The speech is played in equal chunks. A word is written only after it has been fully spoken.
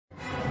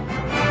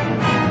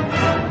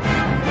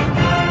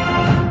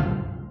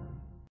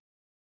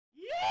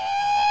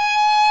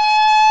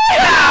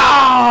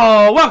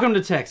Welcome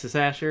to Texas,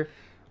 Asher.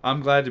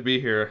 I'm glad to be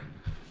here.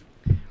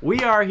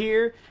 We are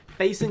here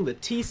facing the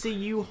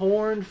TCU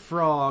Horned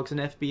Frogs, an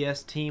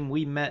FBS team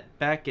we met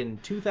back in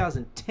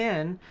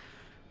 2010,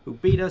 who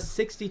beat us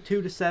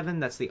 62-7.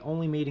 That's the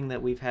only meeting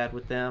that we've had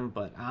with them,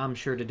 but I'm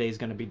sure today's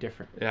going to be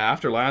different. Yeah,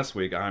 after last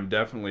week, I'm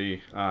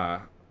definitely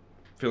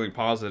feeling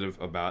positive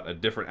about a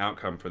different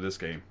outcome for this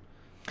game.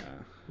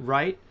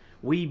 Right?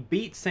 We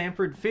beat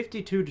Sanford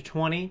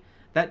 52-20.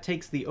 That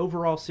takes the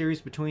overall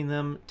series between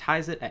them,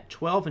 ties it at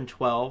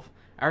 12-12.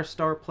 Our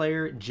star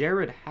player,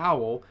 Jared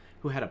Howell,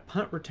 who had a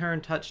punt return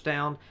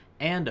touchdown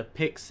and a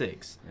pick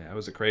six. Yeah, it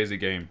was a crazy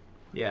game.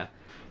 Yeah.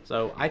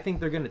 So I think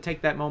they're going to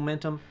take that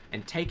momentum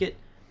and take it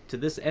to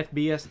this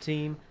FBS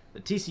team, the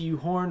TCU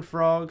Horned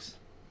Frogs.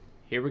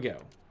 Here we go.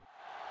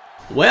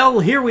 Well,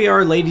 here we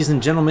are, ladies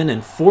and gentlemen,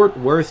 in Fort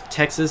Worth,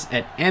 Texas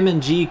at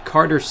M&G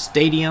Carter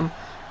Stadium.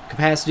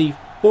 Capacity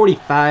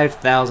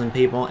 45,000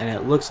 people, and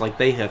it looks like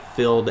they have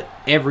filled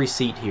every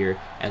seat here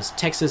as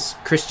Texas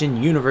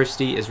Christian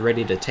University is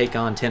ready to take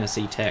on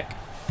Tennessee Tech.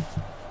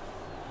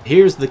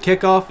 Here's the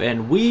kickoff,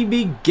 and we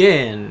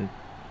begin.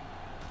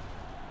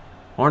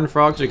 Horned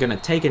Frogs are going to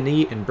take a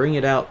knee and bring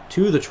it out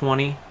to the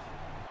 20.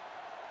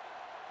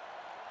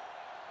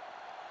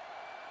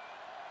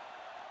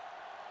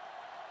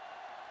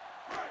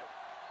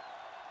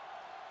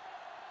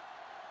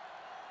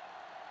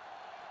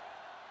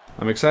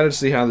 I'm excited to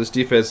see how this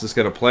defense is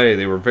going to play.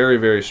 They were very,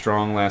 very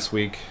strong last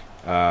week.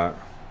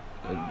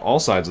 All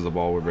sides of the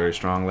ball were very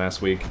strong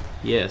last week.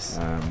 Yes.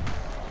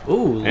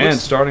 Ooh, and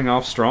starting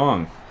off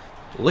strong.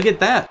 Look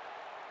at that.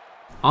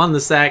 On the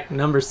sack,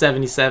 number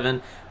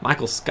 77,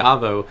 Michael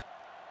Scavo.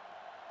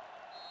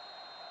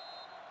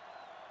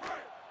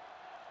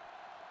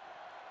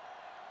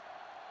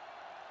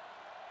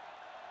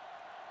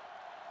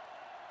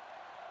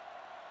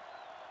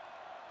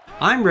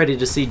 I'm ready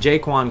to see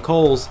Jaquan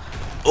Coles.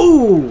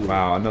 Ooh!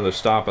 Wow, another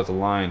stop at the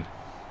line.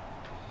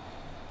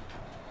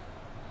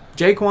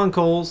 Jaquan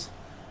Coles,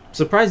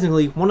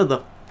 surprisingly, one of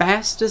the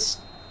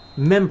fastest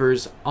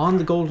members on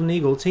the Golden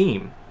Eagle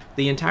team.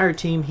 The entire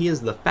team, he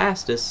is the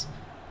fastest.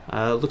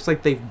 Looks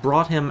like they've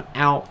brought him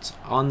out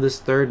on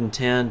this 3rd and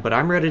 10, but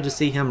I'm ready to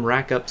see him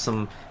rack up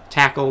some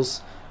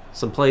tackles,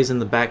 some plays in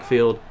the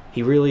backfield.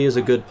 He really is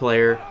a good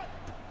player,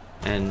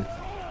 and,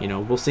 you know,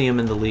 we'll see him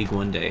in the league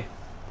one day.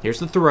 Here's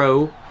the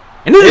throw,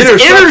 and it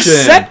is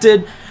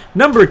intercepted!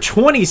 Number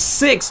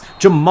 26,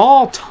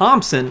 Jamal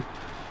Thompson,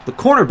 the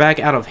cornerback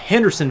out of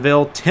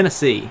Hendersonville,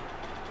 Tennessee.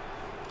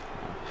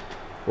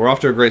 We're off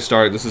to a great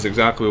start. This is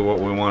exactly what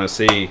we want to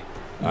see.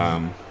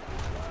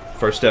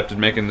 First step to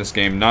making this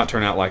game not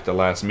turn out like the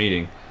last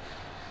meeting.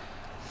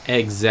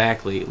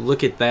 Exactly.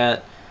 Look at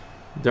that.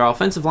 Their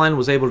offensive line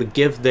was able to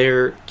give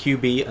their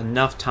QB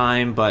enough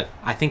time, but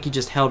I think he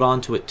just held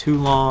on to it too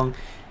long.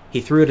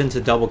 He threw it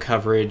into double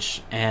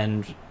coverage,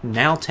 and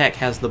now Tech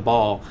has the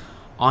ball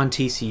on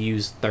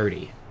TCU's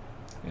 30.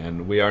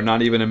 And we are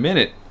not even a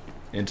minute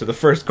into the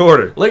first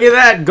quarter. Look at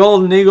that,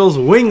 Golden Eagles,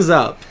 wings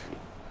up.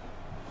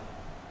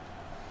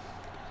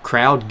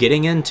 Crowd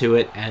getting into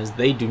it as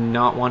they do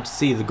not want to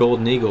see the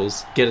Golden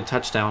Eagles get a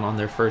touchdown on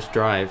their first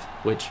drive,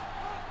 which,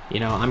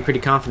 you know, I'm pretty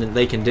confident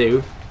they can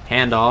do.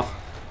 Handoff.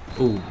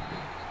 Ooh.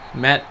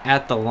 Met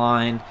at the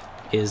line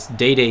is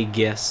Day-Day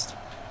Gist.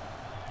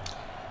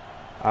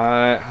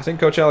 I think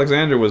Coach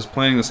Alexander was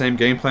playing the same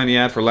game plan he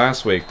had for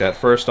last week. That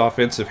first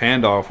offensive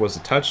handoff was a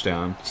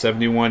touchdown,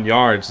 71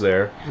 yards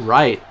there.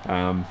 Right.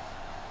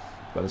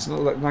 But it's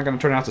not going to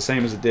turn out the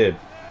same as it did.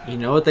 You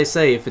know what they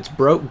say, if it's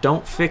broke,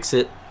 don't fix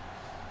it.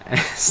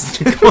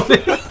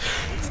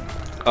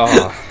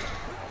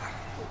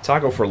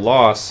 Tackle for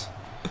loss.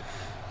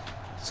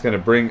 It's going to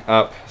bring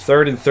up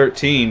 3rd and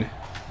 13.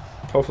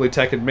 Hopefully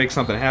Tech can make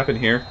something happen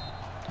here.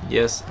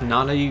 Yes,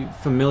 not a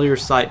familiar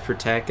sight for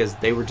Tech as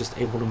they were just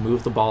able to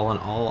move the ball in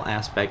all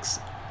aspects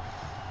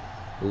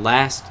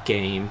last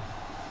game.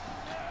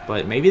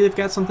 But maybe they've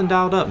got something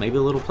dialed up. Maybe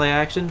a little play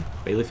action.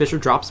 Bailey Fisher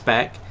drops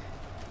back.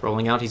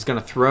 Rolling out, he's going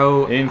to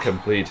throw.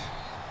 Incomplete.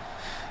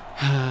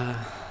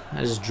 That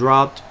is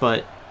dropped,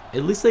 but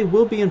at least they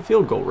will be in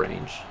field goal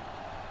range.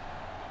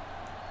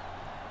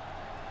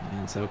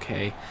 It's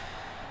okay.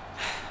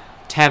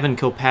 Tavin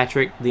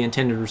Kilpatrick, the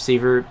intended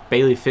receiver.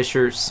 Bailey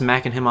Fisher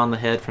smacking him on the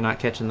head for not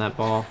catching that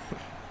ball.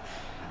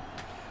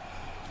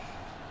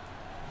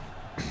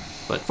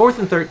 But 4th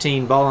and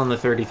 13, ball on the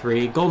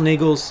 33. Golden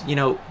Eagles, you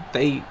know,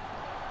 they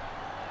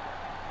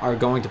are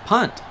going to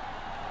punt.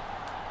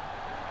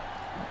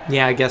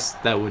 Yeah, I guess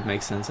that would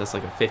make sense. That's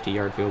like a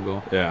 50-yard field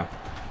goal. Yeah.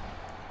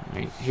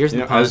 Right, here's the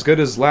punt. As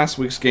good as last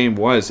week's game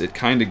was, it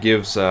kind of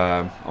gives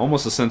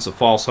almost a sense of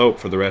false hope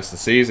for the rest of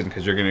the season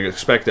because you're going to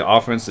expect the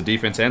offense, the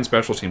defense, and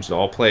special teams to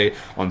all play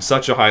on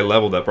such a high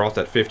level that brought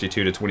that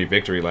 52-20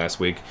 victory last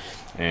week.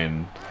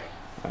 And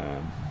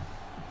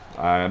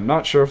I'm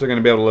not sure if they're going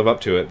to be able to live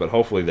up to it, but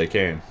hopefully they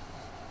can.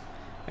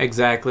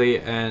 Exactly,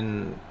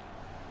 and,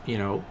 you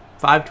know,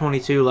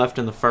 5:22 left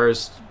in the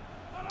first.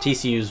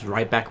 TCU's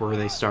right back where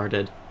they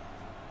started.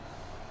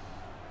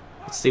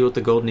 Let's see what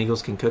the Golden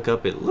Eagles can cook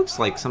up. It looks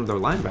like some of their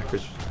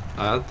linebackers,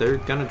 they're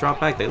going to drop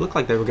back. They look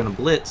like they were going to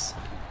blitz.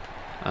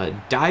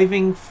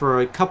 Diving for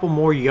a couple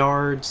more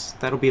yards.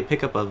 That'll be a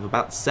pickup of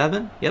about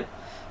 7. Yep.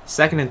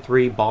 2nd and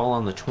 3, ball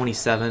on the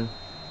 27.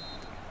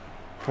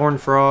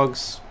 Horned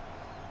Frogs,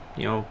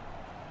 you know,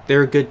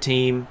 they're a good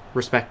team,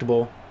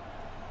 respectable.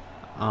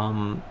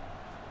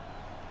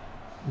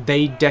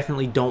 They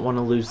definitely don't want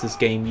to lose this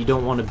game. You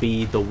don't want to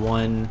be the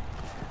one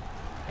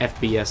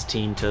FBS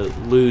team to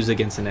lose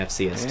against an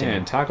FCS team.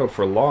 And tackled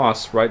for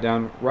loss right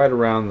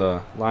around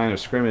the line of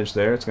scrimmage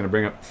there. It's going to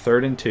bring up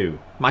 3rd and 2.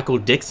 Michael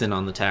Dixon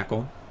on the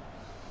tackle.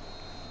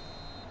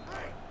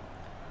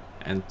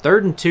 And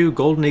 3rd and 2,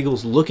 Golden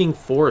Eagles looking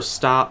for a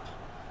stop.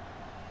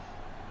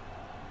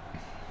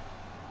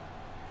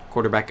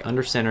 Quarterback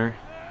under center.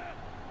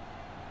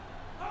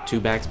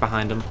 2 backs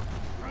behind him.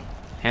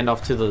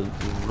 Handoff to the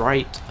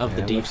right of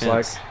the defense.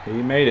 Looks like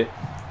he made it.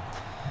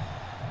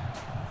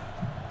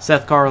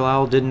 Seth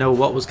Carlisle didn't know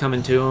what was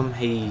coming to him.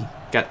 He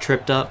got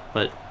tripped up,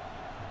 but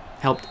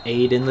helped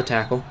aid in the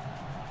tackle.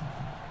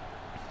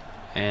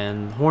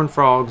 And the Horned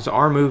Frogs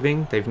are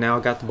moving. They've now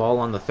got the ball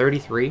on the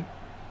 33.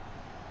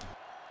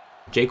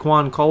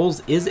 Jaquan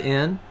Coles is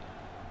in.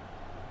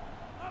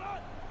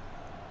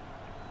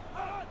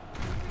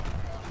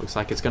 Looks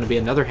like it's going to be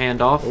another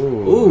handoff.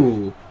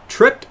 Ooh,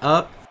 tripped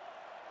up.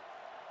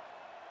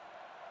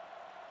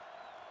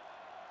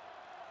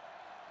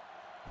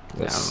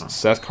 That's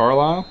Seth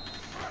Carlisle?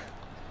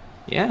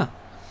 Yeah.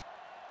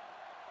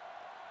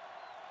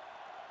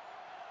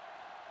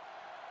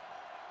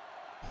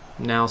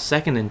 Now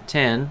 2nd and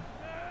 10.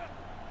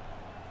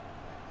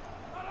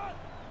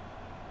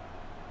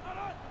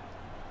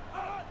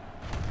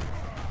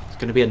 It's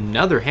going to be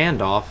another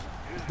handoff.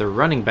 The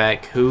running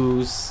back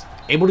who's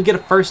able to get a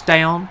 1st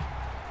down.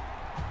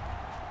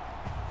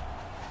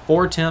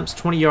 4 attempts,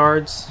 20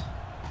 yards.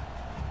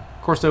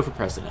 Corso for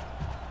president.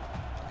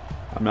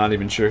 I'm not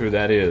even sure who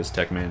that is,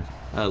 Techman.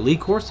 Lee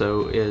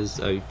Corso is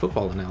a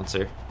football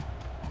announcer.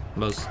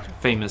 Most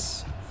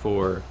famous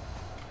for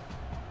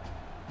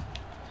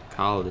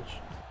college.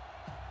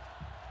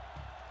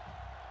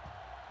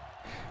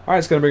 All right,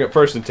 it's going to bring up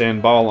 1st and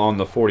 10. Ball on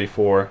the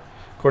 44.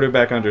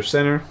 Quarterback under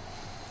center.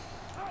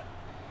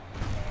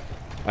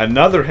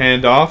 Another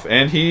handoff,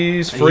 and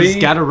he's free.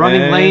 He's got a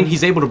running lane.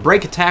 He's able to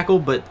break a tackle,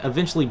 but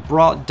eventually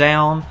brought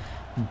down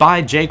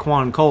by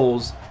Jaquan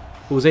Coles,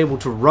 who was able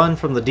to run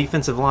from the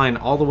defensive line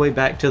all the way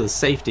back to the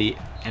safety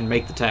and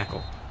make the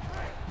tackle.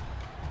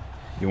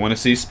 You want to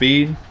see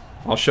speed?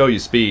 I'll show you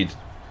speed.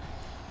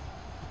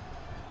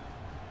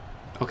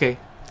 Okay.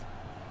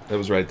 That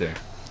was right there.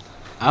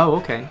 Oh,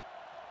 okay.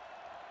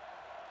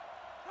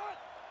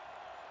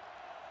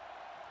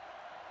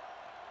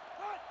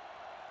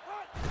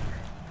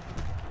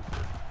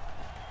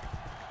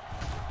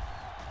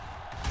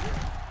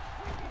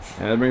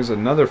 And that brings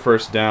another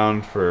 1st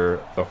down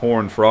for the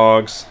Horned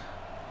Frogs.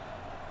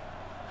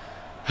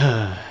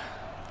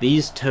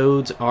 These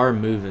toads are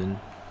moving.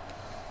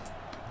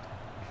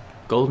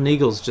 Golden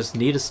Eagles just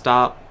need a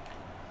stop.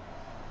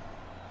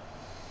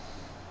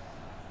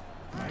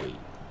 Wait.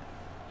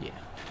 Yeah.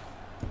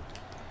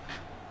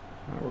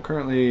 We're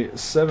currently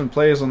 7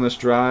 plays on this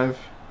drive.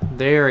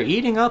 They're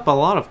eating up a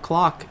lot of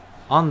clock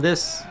on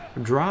this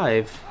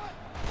drive.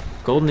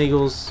 Golden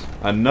Eagles.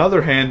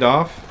 Another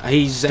handoff.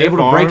 He's able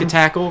to break a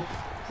tackle.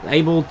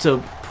 Able to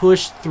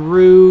push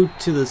through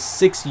to the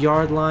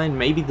 6-yard line,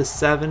 maybe the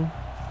 7.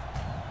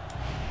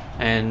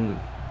 And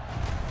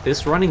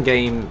this running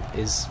game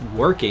is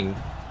working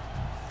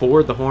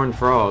for the Horned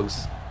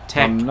Frogs. If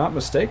I'm not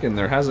mistaken,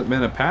 there hasn't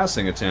been a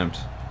passing attempt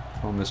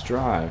on this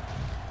drive.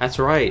 That's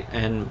right,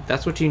 and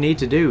that's what you need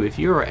to do. If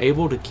you are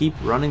able to keep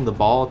running the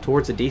ball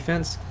towards a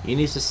defense, you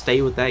need to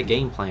stay with that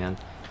game plan.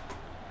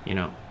 You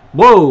know.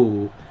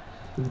 Whoa!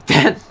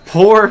 That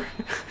poor...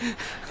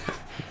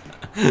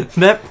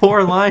 that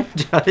poor line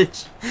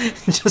judge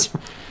just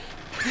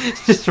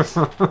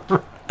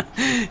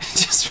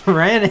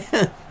ran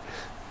in.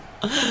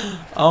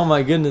 Oh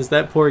my goodness,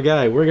 that poor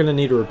guy. We're going to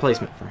need a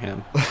replacement for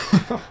him.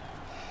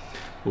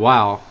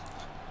 Wow.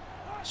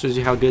 Shows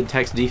you how good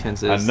Tech's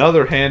defense is.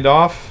 Another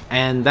handoff.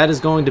 And that is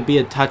going to be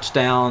a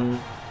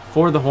touchdown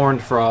for the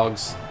Horned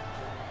Frogs.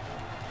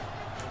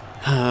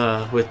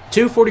 With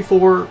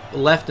 2:44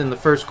 left in the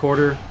 1st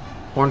quarter,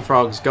 Horned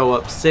Frogs go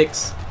up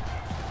 6,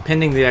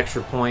 pending the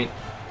extra point.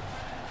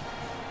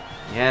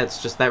 Yeah,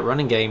 it's just that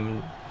running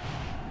game.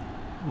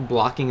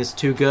 Blocking is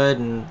too good,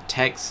 and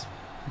Tech's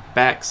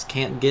backs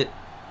can't get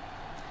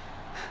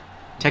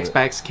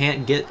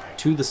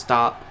to the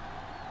stop.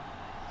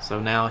 So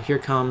now here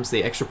comes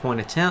the extra point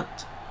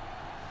attempt,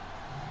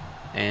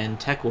 and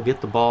Tech will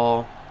get the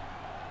ball.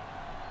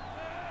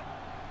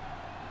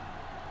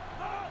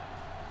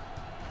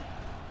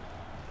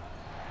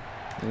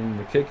 And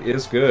the kick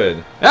is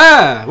good.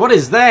 Ah, what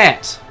is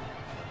that?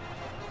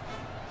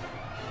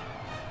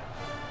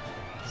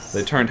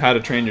 They turned How to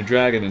Train Your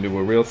Dragon into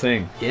a real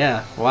thing.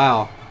 Yeah,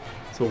 wow.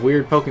 It's a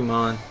weird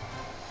Pokemon.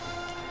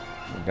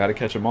 Gotta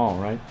catch them all,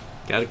 right?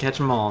 Gotta catch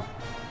them all.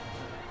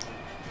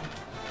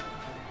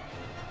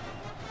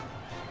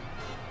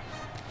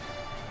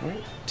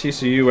 Right.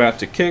 TCU out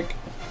to kick.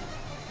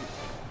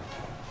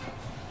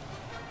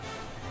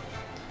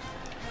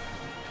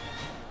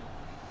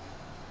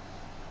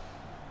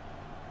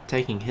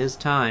 Taking his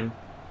time.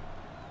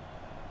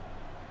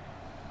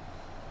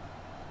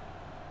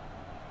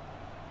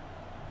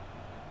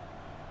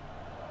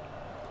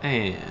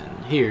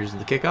 And here's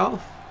the kickoff.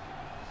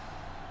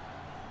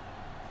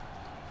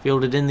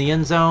 Fielded in the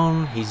end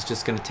zone. He's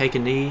just going to take a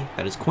knee.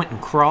 That is Quentin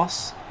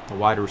Cross, the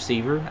wide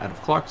receiver out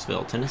of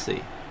Clarksville,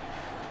 Tennessee.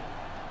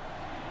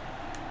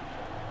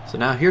 So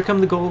now here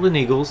come the Golden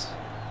Eagles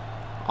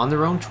on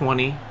their own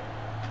 20.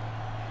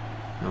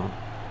 No.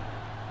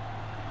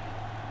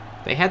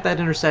 They had that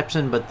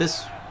interception, but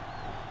this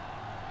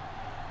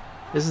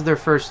is their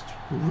first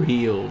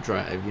real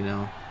drive, you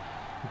know.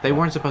 They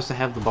weren't supposed to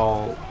have the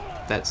ball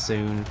that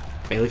soon.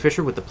 Bailey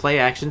Fisher with the play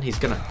action. He's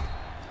going to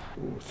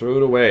throw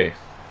it away.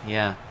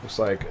 Yeah. Looks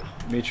like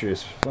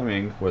Demetrius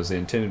Fleming was the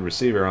intended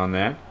receiver on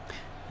that.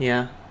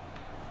 Yeah.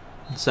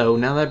 So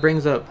now that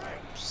brings up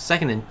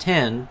 2nd and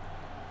 10.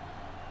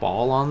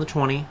 Ball on the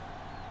 20.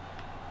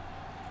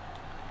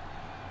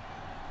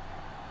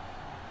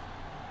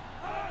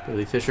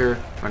 Bailey Fisher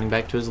running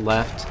back to his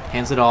left.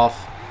 Hands it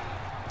off.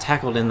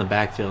 Tackled in the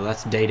backfield.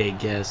 That's Day-Day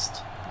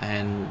Gist.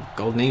 And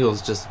Golden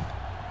Eagles just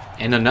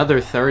in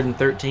another 3rd and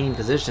 13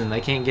 position. They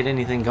can't get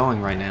anything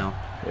going right now.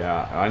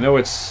 Yeah, I know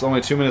it's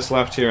only 2 minutes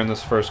left here in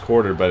this first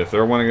quarter, but if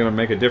they're going to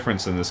make a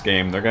difference in this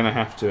game, they're going to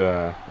have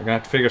to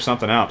figure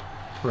something out.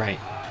 Right.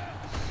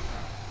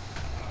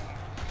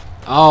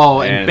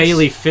 Oh, and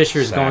Bailey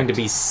Fisher's going to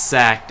be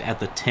sacked at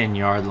the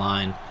 10-yard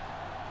line.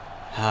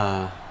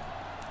 So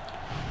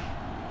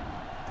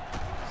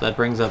that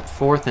brings up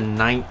 4th and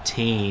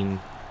 19,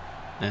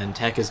 and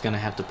Tech is going to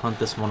have to punt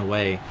this one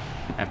away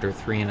after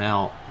 3 and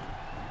out.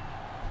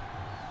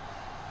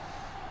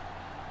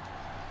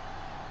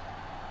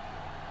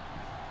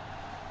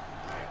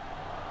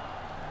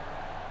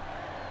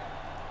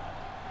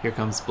 Here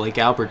comes Blake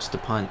Alberts to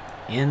punt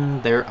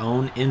in their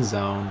own end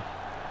zone.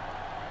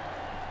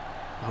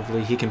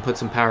 Hopefully he can put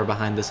some power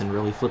behind this and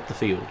really flip the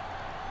field.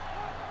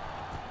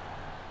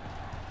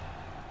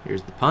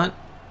 Here's the punt.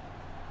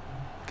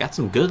 Got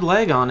some good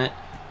leg on it.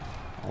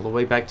 All the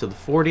way back to the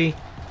 40.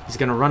 He's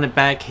going to run it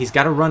back. He's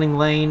got a running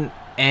lane.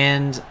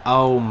 And,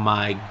 oh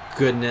my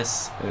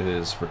goodness. It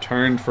is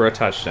returned for a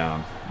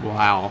touchdown.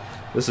 Wow.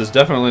 This is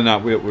definitely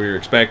not what we were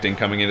expecting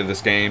coming into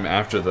this game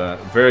after the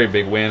very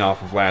big win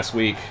off of last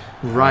week.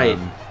 Right.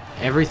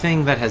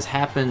 Everything that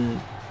happened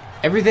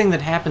to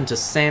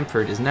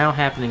Samford is now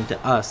happening to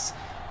us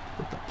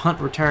with the punt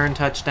return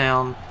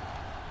touchdown,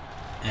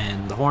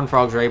 and the Horned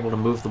Frogs are able to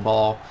move the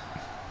ball.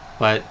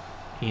 But,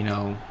 you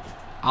know,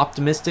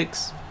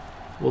 optimistics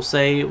will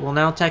say, well,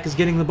 now Tech is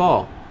getting the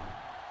ball.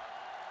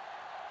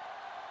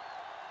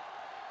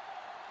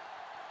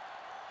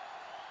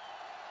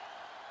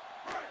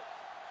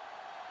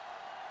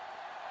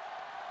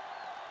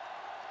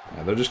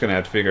 They're just going to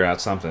have to figure out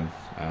something.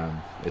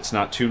 It's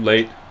not too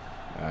late.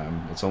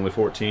 It's only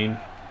 14-0.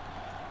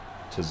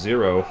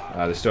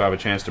 They still have a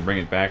chance to bring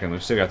it back, and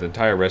they've still got the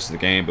entire rest of the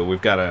game. But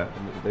they've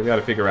got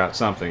to figure out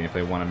something if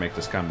they want to make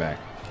this comeback.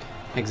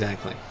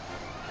 Exactly.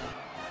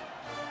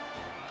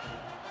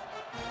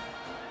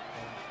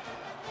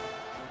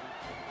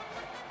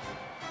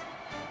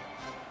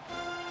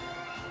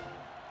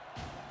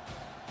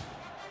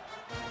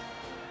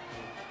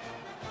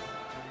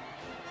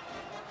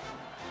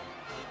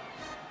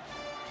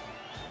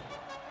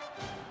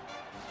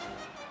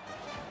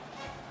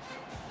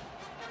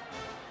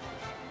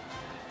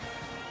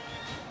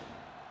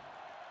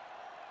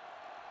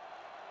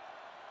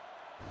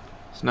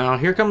 So now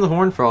here come the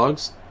Horned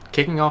Frogs,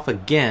 kicking off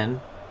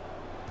again.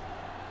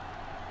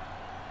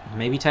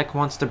 Maybe Tech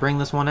wants to bring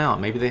this one out.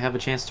 Maybe they have a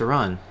chance to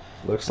run.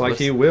 Looks like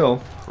he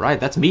will. Right,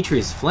 that's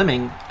Demetrius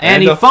Fleming.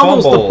 And he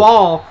fumbles the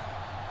ball.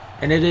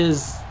 And it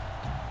is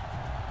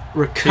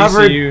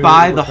recovered TCU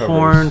by the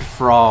Horned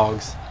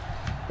Frogs.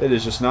 It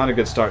is just not a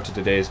good start to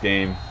today's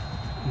game.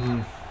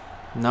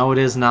 No, it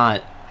is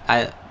not.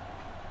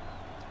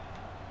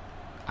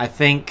 I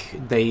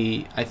think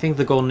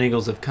the Golden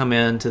Eagles have come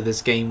into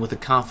this game with a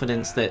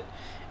confidence that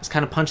is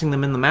kind of punching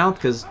them in the mouth,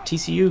 because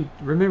TCU,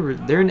 remember,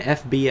 they're an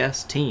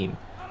FBS team.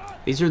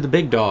 These are the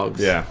big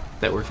dogs that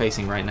we're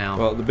facing right now.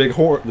 Well, the big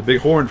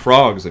Horned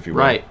Frogs, if you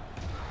will. Right.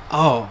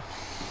 Oh.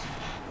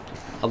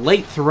 A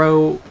late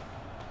throw,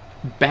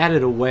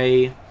 batted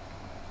away.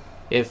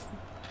 If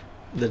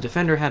the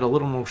defender had a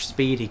little more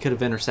speed, he could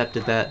have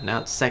intercepted that.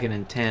 Now it's 2nd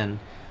and 10.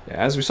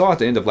 As we saw at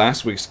the end of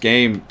last week's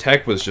game,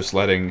 Tech was just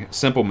letting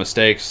simple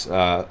mistakes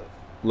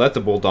let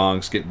the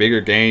Bulldogs get bigger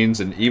gains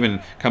and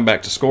even come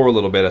back to score a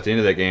little bit at the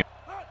end of that game.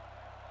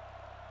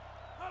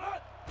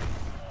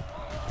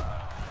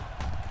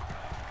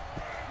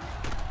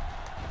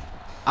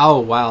 Oh,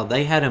 wow.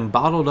 They had him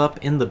bottled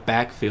up in the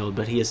backfield,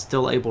 but he is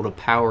still able to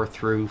power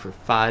through for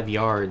 5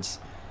 yards.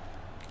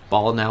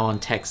 Ball now on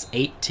Tech's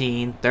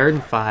 18, 3rd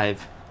and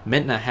 5,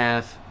 minute and a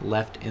half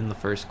left in the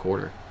first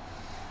quarter.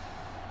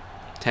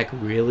 Tech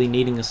really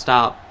needing a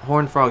stop.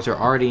 Horned Frogs are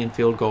already in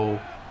field goal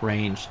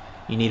range.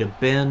 You need a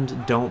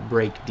bend, don't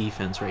break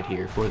defense right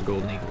here for the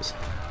Golden Eagles.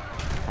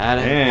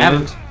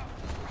 And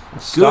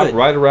stop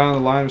right around the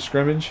line of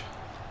scrimmage.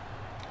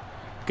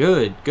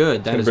 Good.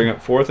 That is bring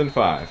up 4th and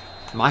 5.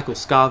 Michael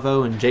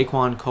Scavo and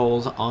Jaquan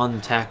Coles on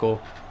the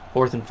tackle.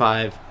 4th and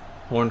 5.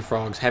 Horned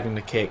Frogs having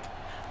the kick.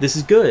 This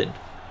is good.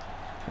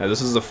 Now,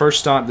 this is the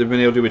first stop they've been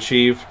able to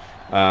achieve.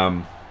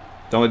 The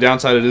only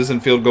downside, it is in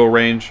field goal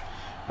range.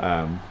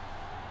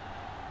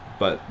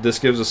 But this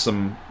gives us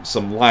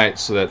some light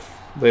so that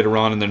later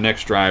on in their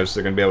next drives,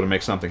 they're going to be able to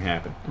make something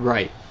happen.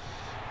 Right.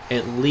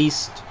 At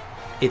least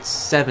it's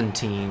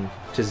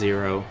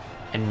 17-0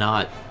 and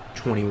not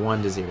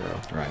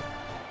 21-0. Right.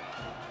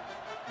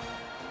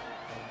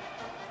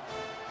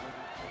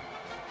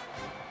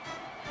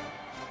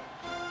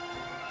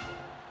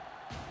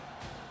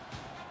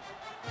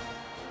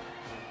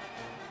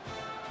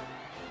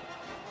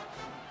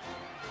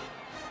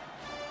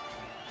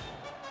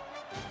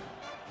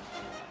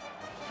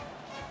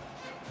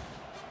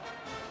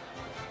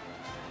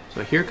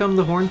 So here come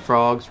the Horned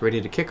Frogs,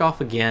 ready to kick off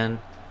again.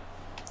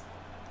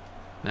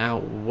 Now,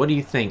 what do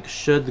you think?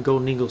 Should the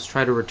Golden Eagles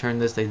try to return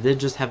this? They did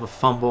just have a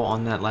fumble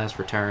on that last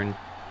return.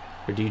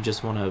 Or do you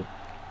just want to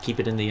keep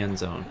it in the end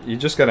zone? You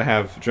just got to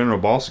have general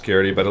ball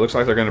security, but it looks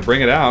like they're going to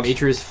bring it out.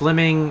 Demetrius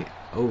Fleming.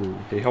 Oh.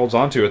 He holds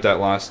on to it that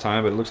last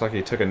time, but it looks like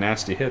he took a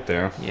nasty hit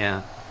there.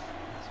 Yeah.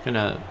 It's going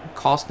to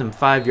cost him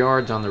 5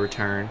 yards on the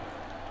return.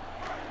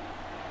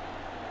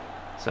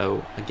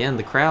 So, again,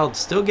 the crowd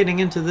still getting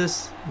into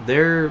this.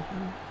 Their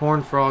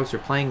Horned Frogs are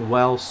playing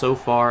well so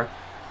far.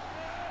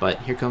 But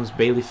here comes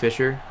Bailey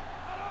Fisher,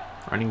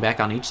 running back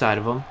on each side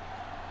of him.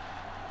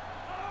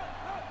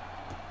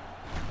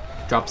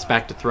 Drops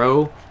back to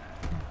throw.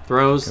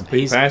 Throws.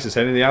 Complete pass is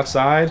heading to the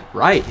outside.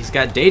 Right. He's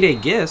got Day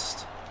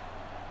Gist.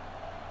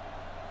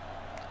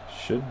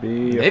 Should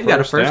be They've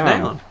got a first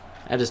down.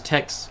 That is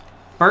Tech's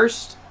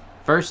first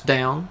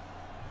down.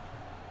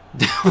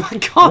 Oh, my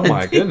God. Oh,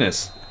 my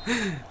goodness.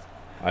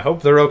 I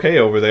hope they're okay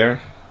over there.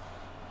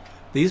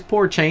 These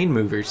poor chain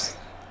movers.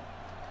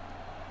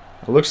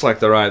 It looks like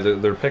they're right.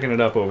 They're picking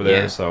it up over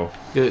there. Yeah. So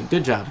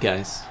good job,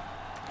 guys.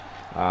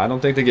 I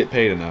don't think they get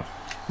paid enough.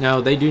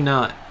 No, they do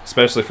not.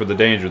 Especially for the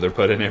danger they're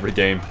put in every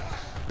game.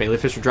 Bailey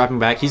Fisher dropping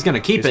back. He's going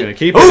to keep it. He's going to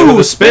keep it.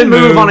 Ooh, spin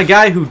move on a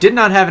guy who did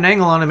not have an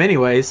angle on him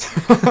anyways.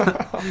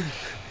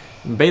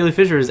 Bailey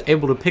Fisher is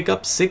able to pick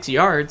up 6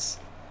 yards.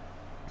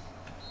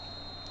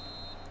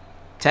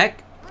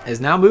 Tech is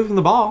now moving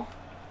the ball.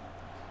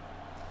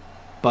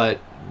 But,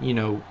 you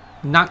know,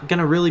 not going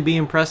to really be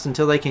impressed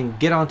until they can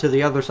get onto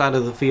the other side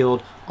of the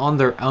field on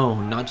their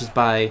own, not just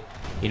by,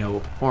 you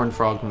know, Horned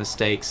Frog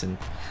mistakes. And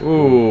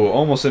ooh,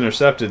 almost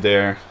intercepted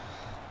there.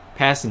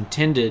 Pass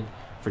intended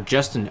for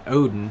Justin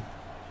Oden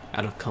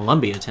out of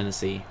Columbia,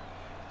 Tennessee.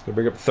 They'll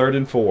bring up 3rd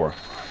and 4.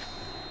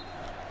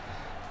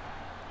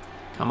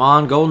 Come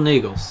on, Golden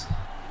Eagles.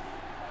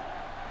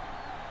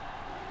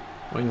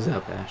 Wings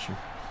up, Asher.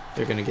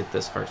 They're going to get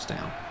this first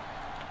down.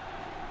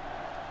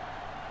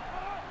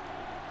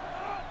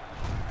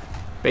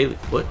 Bailey,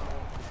 what?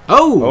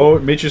 Oh!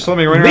 Demetrius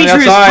Fleming running around the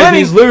outside. Fleming,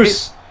 he's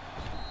loose.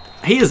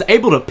 He is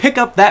able to pick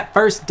up that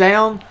first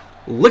down.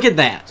 Look at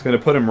that. It's going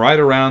to put him right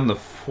around the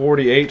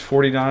 48,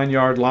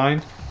 49-yard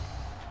line.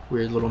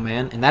 Weird little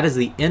man. And that is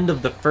the end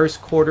of the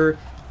first quarter.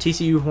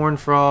 TCU Horned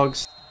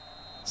Frogs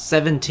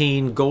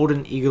 17,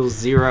 Golden Eagles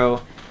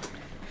 0.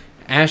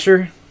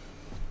 Asher,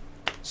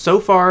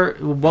 so far,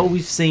 what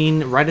we've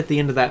seen right at the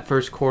end of that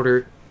first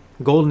quarter,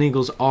 Golden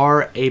Eagles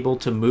are able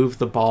to move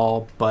the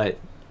ball, but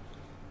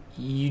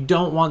you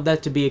don't want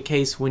that to be a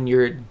case when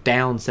you're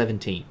down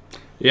 17.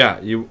 Yeah,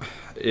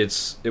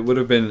 it would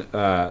have been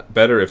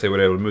better if they would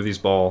have been able to move these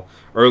ball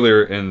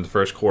earlier in the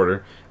first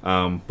quarter.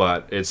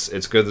 But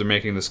it's good they're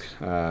making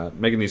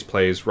these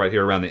plays right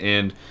here around the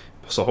end.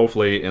 So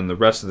hopefully in the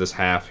rest of this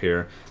half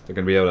here, they're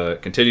going to be able to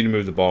continue to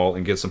move the ball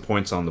and get some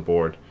points on the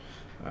board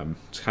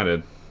to kind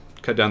of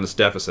cut down this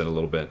deficit a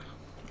little bit.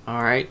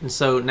 All right, and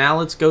so now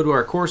let's go to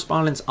our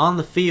correspondents on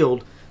the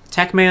field,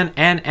 Techman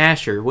and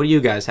Asher. What do you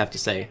guys have to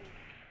say?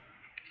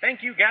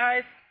 Thank you,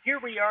 guys. Here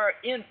we are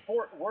in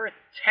Fort Worth,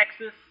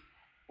 Texas.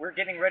 We're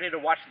getting ready to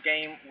watch the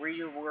game.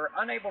 We were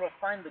unable to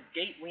find the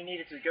gate we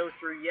needed to go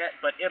through yet,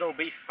 but it'll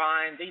be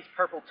fine. These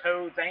purple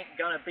toads ain't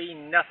gonna be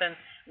nothing.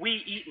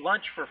 We eat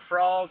lunch for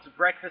frogs,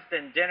 breakfast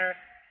and dinner.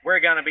 We're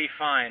gonna be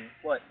fine.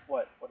 What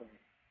is it?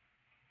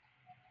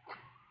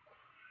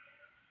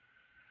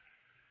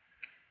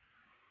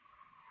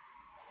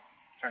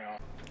 Turn it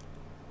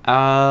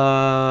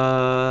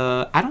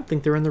on. I don't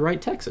think they're in the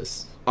right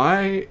Texas.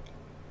 I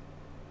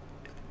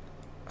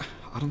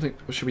don't think.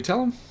 Should we tell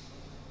them?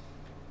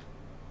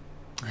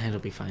 It'll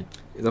be fine.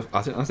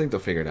 I think they'll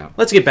figure it out.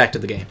 Let's get back to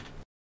the game.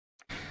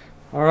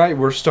 All right,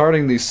 we're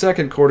starting the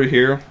second quarter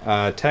here.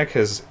 Tech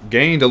has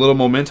gained a little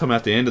momentum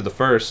at the end of the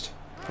first.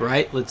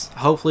 Right.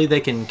 Hopefully they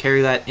can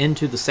carry that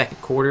into the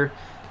second quarter.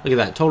 Look at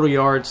that. Total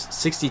yards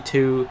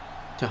 62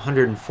 to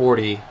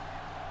 140.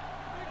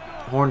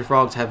 Horned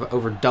Frogs have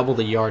over double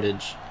the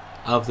yardage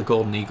of the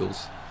Golden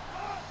Eagles.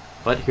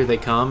 But here they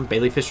come.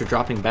 Bailey Fisher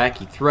dropping back.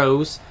 He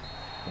throws.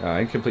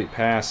 Incomplete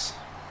pass.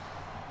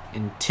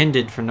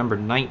 intended for number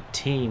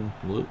 19.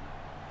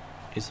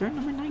 Is there a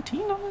number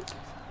 19 on it?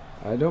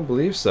 I don't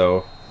believe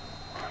so.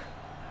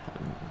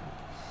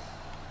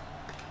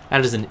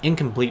 That is an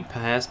incomplete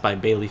pass by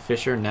Bailey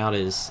Fisher. Now it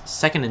is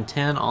 2nd and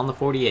 10 on the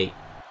 48.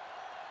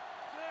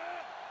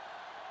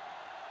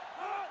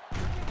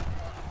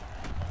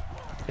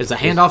 There's a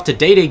handoff to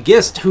Day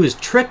Gist, who is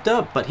tripped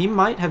up, but he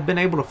might have been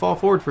able to fall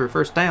forward for a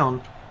first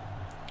down.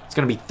 It's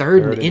going to be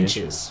third and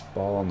inches.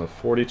 Ball on the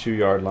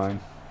 42-yard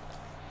line.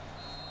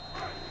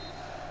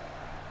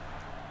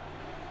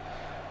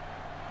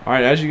 All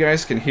right, as you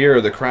guys can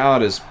hear, the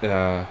crowd is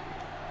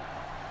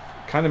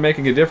kind of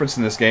making a difference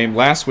in this game.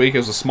 Last week it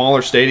was a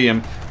smaller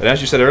stadium, but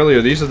as you said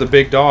earlier, these are the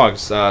big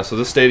dogs. So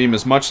this stadium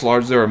is much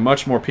larger. There are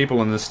much more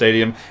people in this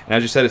stadium, and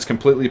as you said, it's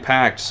completely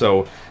packed.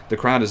 So the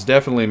crowd is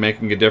definitely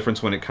making a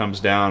difference when it comes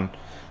down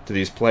to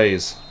these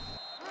plays.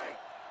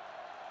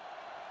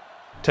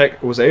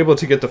 Tech was able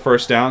to get the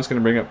first down. It's going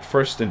to bring up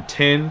 1st and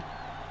 10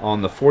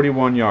 on the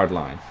 41-yard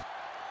line.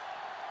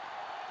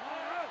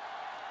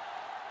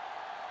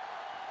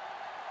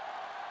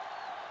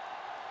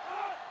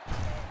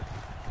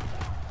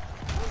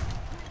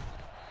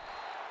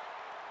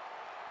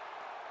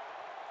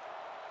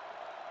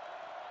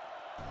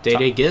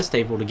 Day Gist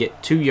able to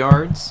get 2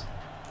 yards.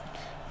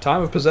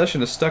 Time of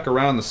possession is stuck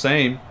around the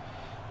same.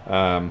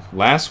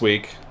 Last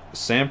week,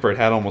 Samford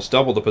had almost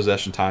double the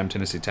possession time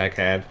Tennessee Tech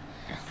had.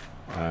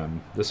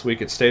 This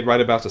week it stayed right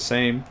about the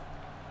same.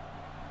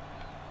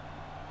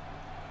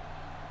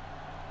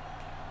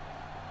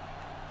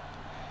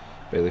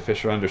 Bailey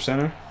Fisher under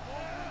center.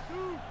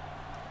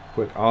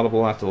 Quick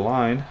audible at the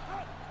line.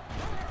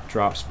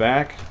 Drops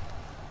back.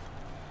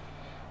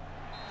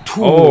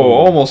 Ooh. Oh,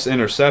 almost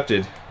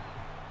intercepted.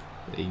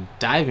 A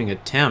diving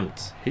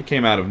attempt. He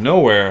came out of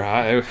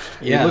nowhere.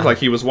 He looked like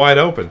he was wide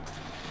open.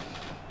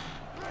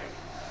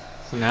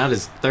 So now it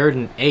is 3rd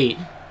and 8.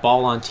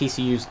 Ball on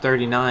TCU's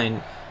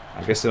 39.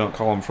 I guess they don't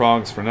call them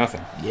frogs for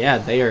nothing. Yeah,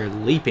 they are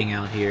leaping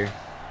out here.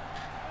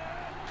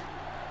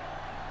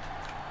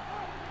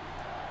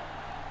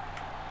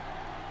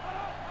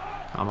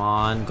 Come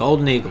on,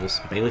 Golden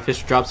Eagles. Bailey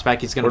Fisher drops back.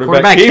 He's going to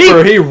quarterback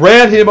keeper. He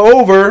ran him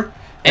over,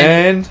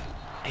 and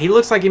he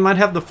looks like he might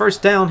have the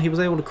first down. He was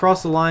able to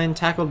cross the line,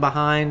 tackled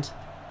behind.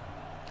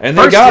 And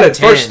they got it.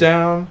 First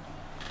down.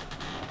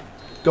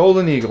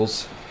 Golden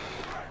Eagles.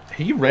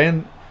 He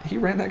ran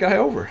that guy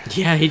over.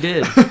 Yeah, he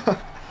did.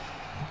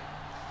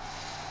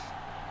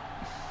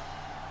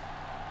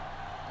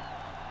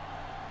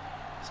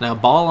 So now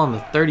ball on the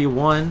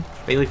 31.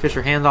 Bailey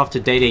Fisher hands off to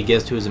Day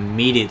Gist, who is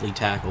immediately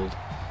tackled.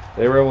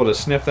 They were able to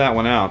sniff that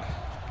one out.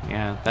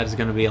 Yeah, that is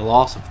going to be a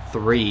loss of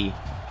 3.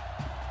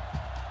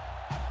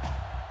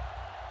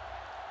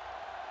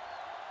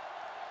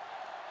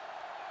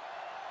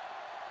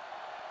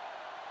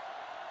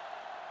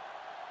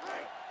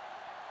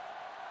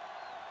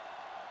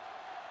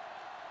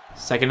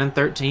 Second and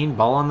 13,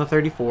 ball on the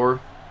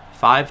 34.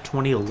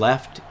 5:20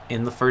 left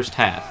in the first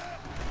half.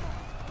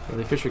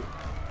 Bailey Fisher,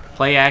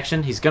 play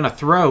action. He's going to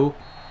throw.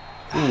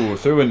 Ooh,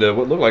 threw into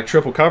what looked like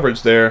triple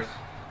coverage there.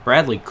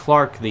 Bradley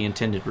Clark, the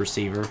intended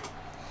receiver.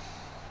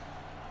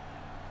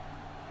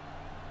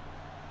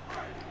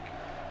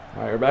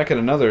 All right, we're back at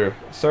another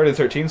 3rd and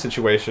 13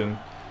 situation.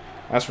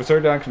 As for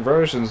third down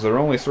conversions, they're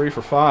only 3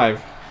 for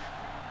 5.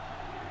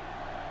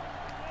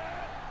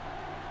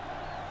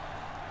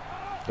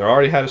 They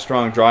already had a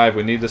strong drive.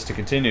 We need this to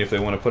continue if they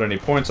want to put any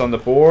points on the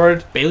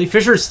board. Bailey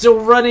Fisher is still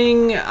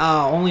running,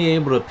 only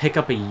able to pick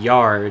up a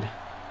yard.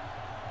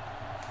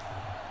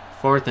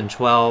 4th and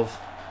 12.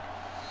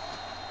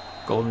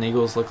 Golden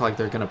Eagles look like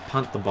they're going to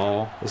punt the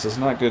ball. This is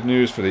not good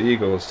news for the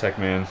Eagles, Tech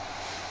Man.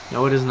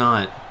 No, it is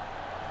not.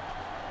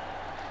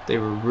 They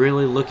were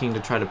really looking to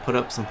try to put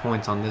up some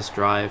points on this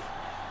drive.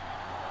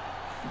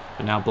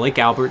 But now Blake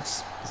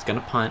Alberts is going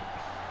to punt.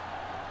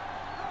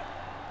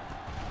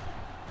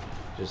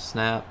 Just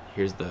snap.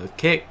 Here's the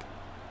kick.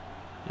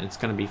 And it's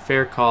going to be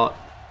fair caught.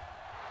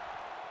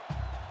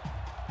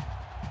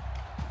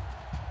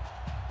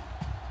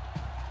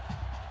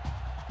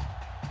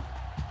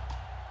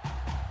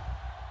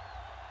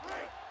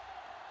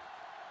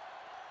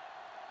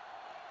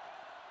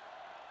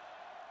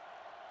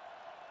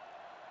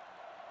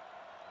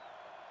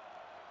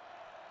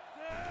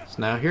 So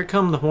now here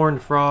come the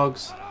Horned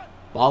Frogs.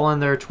 Ball on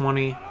their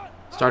 20.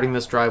 Starting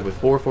this drive with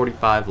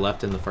 4:45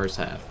 left in the first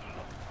half.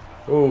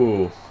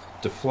 Ooh,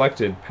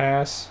 deflected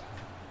pass.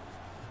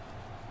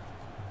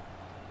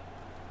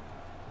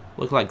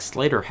 Looked like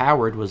Slater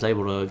Howard was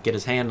able to get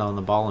his hand on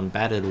the ball and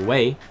bat it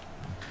away.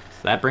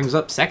 So that brings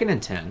up 2nd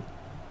and 10.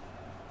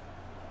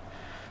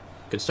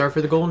 Good start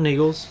for the Golden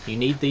Eagles. You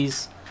need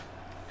these.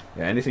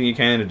 Yeah, anything you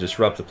can to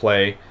disrupt the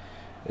play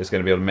is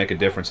going to be able to make a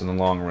difference in the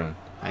long run.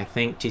 I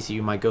think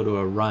TCU might go to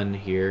a run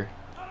here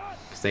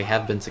because they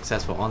have been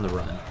successful on the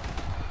run.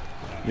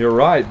 You're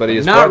right, but he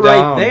is not brought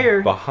right down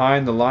there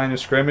behind the line of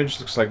scrimmage.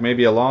 Looks like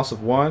maybe a loss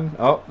of 1.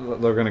 Oh,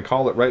 they're going to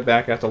call it right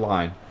back at the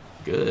line.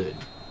 Good.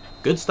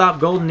 Good stop,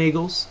 Golden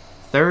Eagles.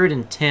 3rd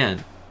and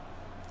 10.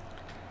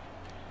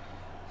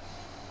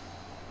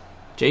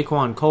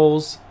 Jaquan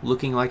Coles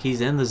looking like he's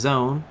in the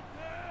zone.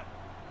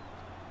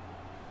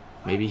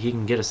 Maybe he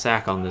can get a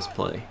sack on this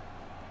play.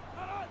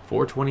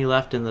 4:20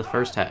 left in the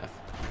first half.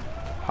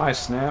 High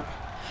snap.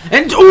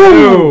 And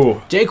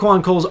ooh!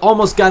 Jaquan Coles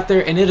almost got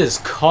there, and it is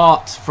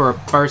caught for a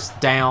first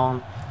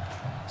down.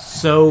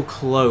 So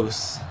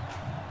close.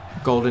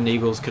 Golden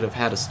Eagles could have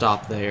had a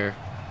stop there.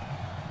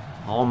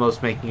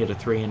 Almost making it a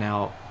 3 and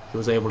out. He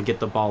was able to get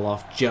the ball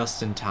off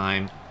just in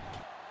time.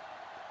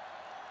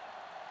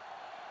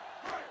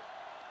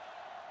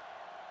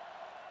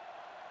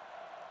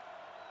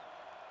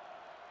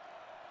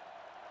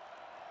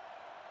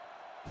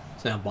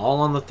 So now ball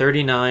on the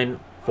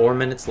 39, 4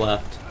 minutes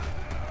left.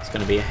 It's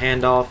going to be a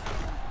handoff,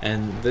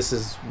 and this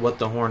is what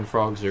the Horned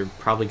Frogs are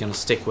probably going to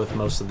stick with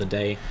most of the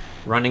day.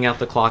 Running out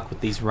the clock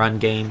with these run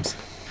games.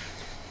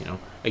 You know,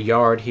 a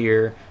yard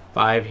here,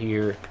 5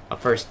 here, a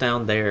first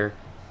down there.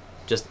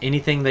 Just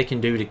anything they can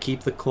do to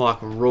keep the clock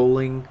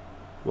rolling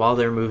while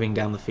they're moving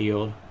down the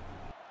field.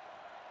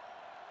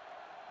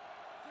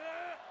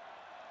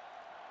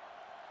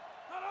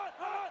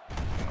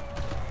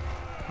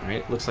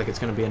 Alright, looks like it's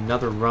going to be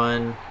another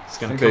run. It's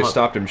going I to think come they up.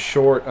 stopped him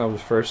short of the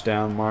first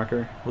down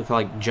marker. Look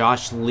like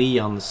Josh Lee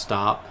on the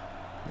stop.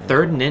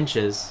 3rd and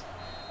inches.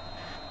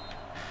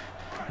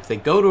 If they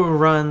go to a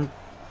run,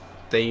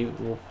 they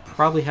will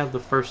probably have the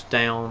first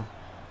down.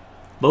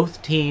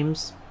 Both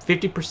teams,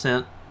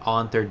 50%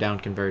 on 3rd down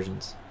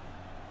conversions.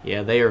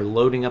 Yeah, they are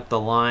loading up the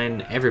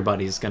line.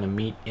 Everybody's going to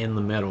meet in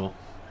the middle.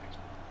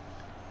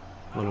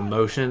 Little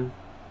motion.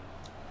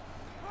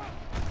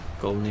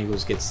 Golden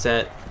Eagles get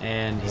set,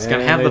 and he's going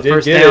to have the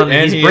first down,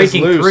 and he's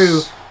breaking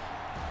through.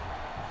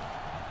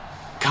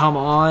 Come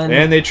on.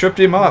 And they tripped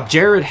him up.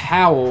 Jared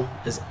Howell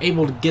is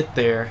able to get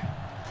there.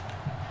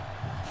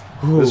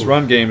 Ooh. This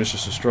run game is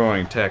just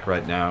destroying Tech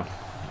right now.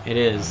 It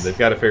is. They've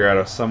got to figure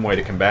out some way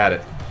to combat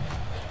it.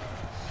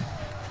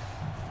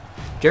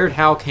 Jared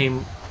Howell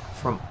came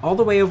from all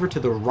the way over to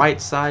the right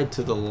side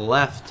to the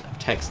left of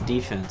Tech's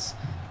defense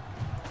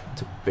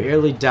to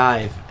barely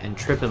dive and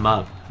trip him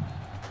up.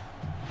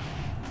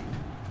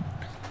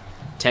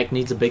 Tech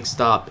needs a big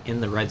stop in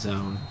the red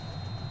zone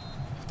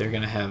if they're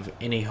going to have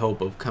any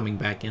hope of coming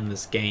back in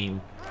this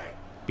game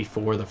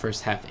before the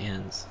first half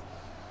ends.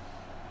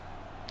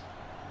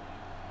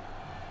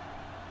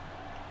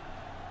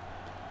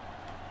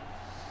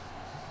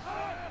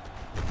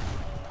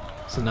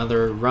 It's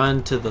another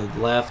run to the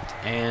left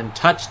and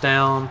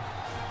touchdown.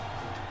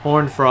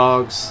 Horned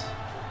Frogs.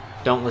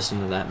 Don't listen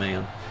to that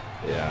man.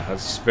 Yeah,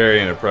 that's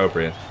very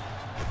inappropriate.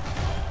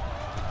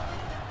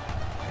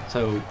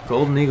 So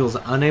Golden Eagles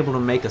unable to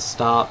make a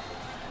stop.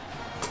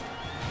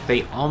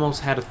 They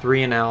almost had a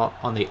 3 and out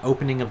on the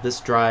opening of this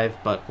drive,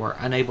 but were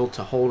unable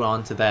to hold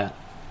on to that.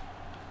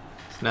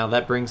 So now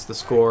that brings the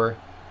score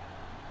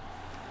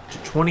to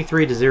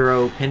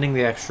 23-0, pending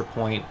the extra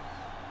point,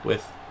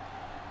 with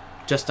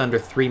just under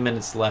 3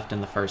 minutes left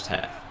in the first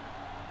half.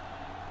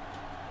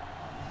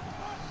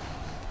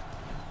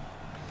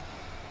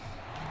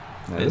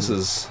 Now, this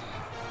has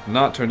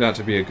not turned out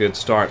to be a good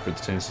start for the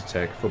Tennessee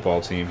Tech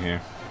football team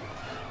here.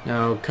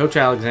 Now, Coach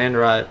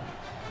Alexander, I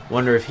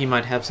wonder if he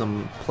might have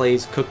some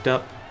plays cooked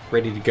up,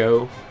 ready to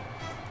go.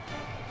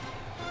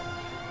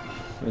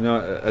 You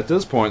know, at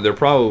this point, they're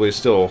probably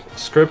still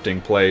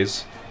scripting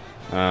plays,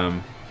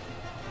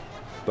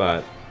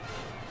 but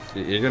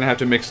you're going to have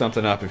to mix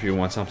something up if you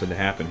want something to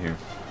happen here.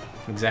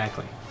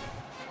 Exactly.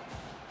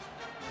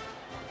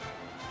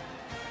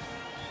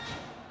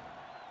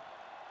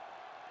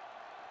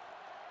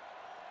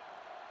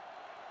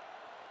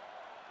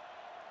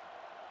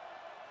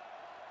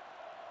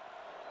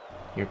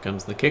 Here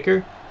comes the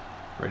kicker,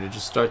 ready to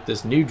start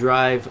this new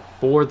drive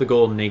for the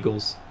Golden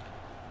Eagles.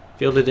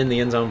 Fielded in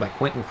the end zone by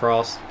Quentin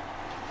Cross.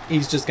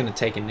 He's just going to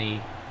take a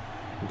knee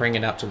and bring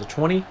it out to the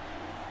 20.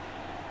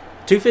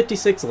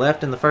 2:56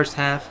 left in the first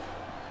half.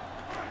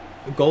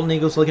 The Golden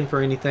Eagles looking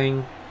for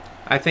anything.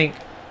 I think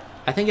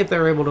if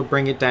they're able to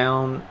bring it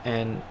down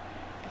and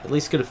at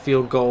least get a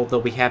field goal,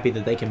 they'll be happy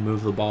that they can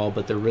move the ball,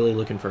 but they're really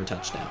looking for a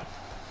touchdown.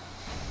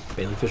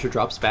 Bailey Fisher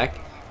drops back.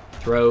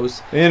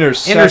 Throws.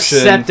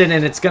 Intercepted,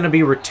 and it's going to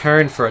be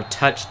returned for a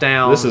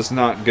touchdown. This is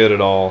not good at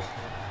all.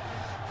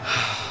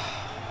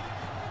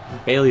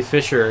 Bailey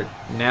Fisher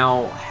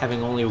now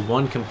having only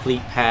 1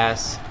 complete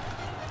pass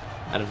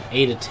out of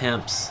 8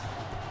 attempts.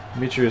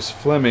 Demetrius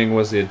Fleming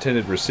was the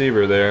intended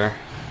receiver there.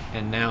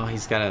 And now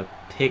he's got a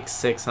pick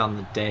 6 on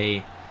the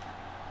day.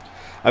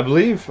 I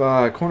believe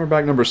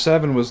cornerback number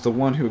 7 was the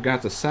one who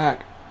got the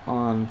sack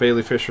on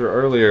Bailey Fisher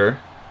earlier.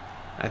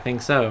 I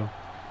think so.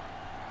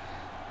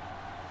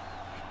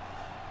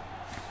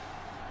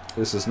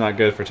 This is not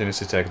good for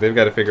Tennessee Tech. They've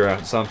got to figure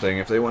out something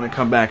if they want to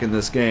come back in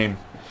this game.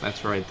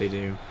 That's right, they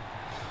do.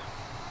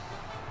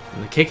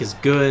 And the kick is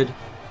good.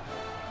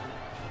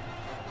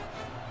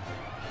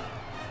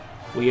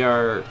 We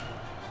are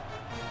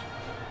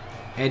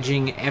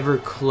edging ever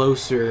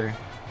closer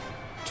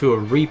to a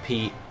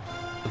repeat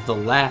of the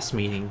last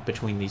meeting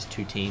between these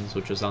two teams,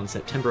 which was on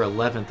September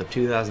 11th of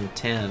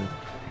 2010,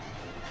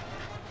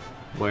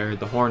 where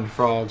the Horned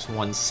Frogs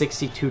won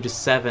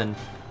 62-7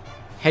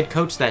 head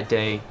coach that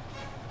day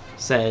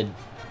said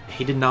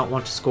he did not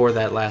want to score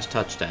that last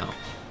touchdown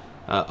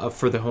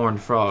for the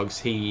Horned Frogs.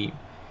 He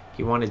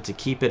wanted to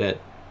keep it at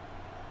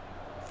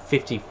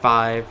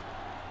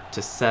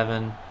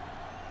 55-7,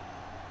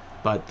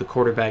 but the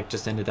quarterback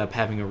just ended up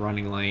having a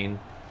running lane.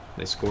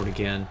 They scored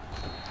again.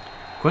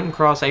 Quentin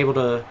Cross able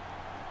to...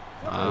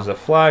 There's a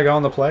flag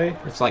on the play.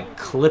 It's like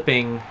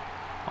clipping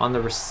on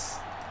the...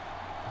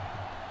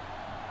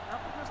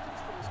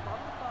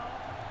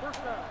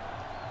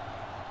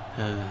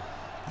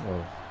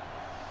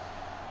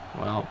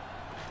 Well,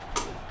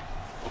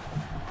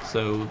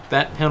 so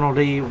that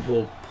penalty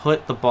will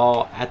put the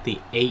ball at the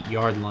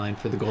 8-yard line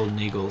for the Golden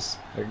Eagles.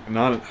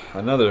 Not a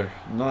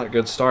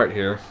good start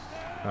here.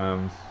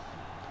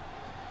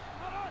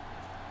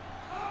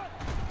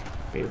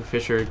 Bailey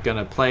Fisher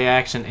gonna play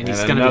action, and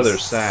he's gonna be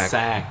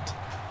sacked.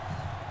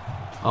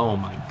 Oh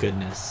my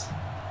goodness!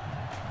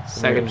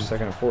 Second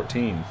and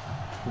 14.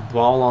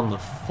 Ball on the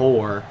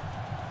 4.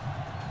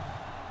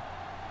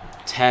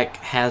 Tech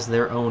has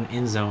their own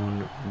end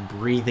zone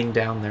breathing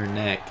down their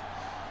neck.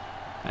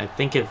 I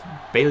think if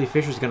Bailey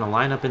Fisher's going to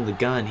line up in the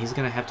gun, he's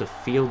going to have to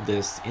field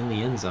this in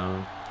the end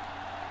zone.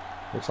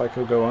 Looks like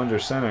he'll go under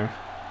center.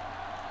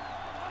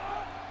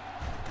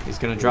 He's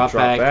going to drop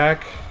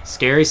back.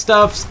 Scary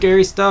stuff,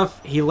 scary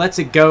stuff. He lets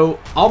it go.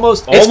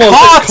 Almost it's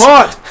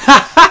caught!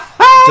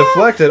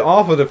 Deflected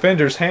off a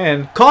defender's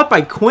hand. Caught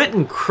by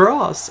Quentin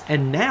Cross,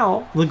 and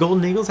now the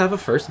Golden Eagles have a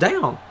first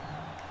down.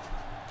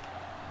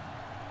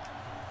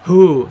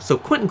 Ooh, so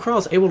Quentin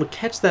Cross able to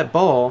catch that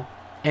ball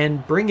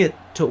and bring it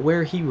to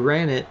where he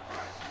ran it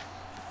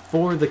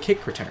for the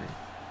kick return.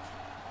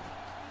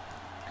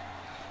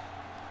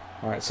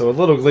 All right, so a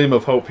little gleam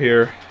of hope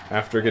here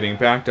after getting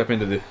backed up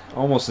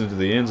almost into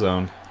the end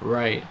zone.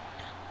 Right.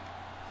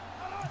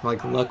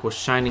 Like luck was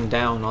shining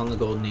down on the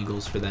Golden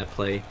Eagles for that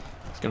play.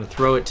 He's going to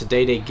throw it to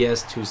Day-Day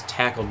Guest, who's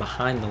tackled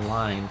behind the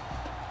line.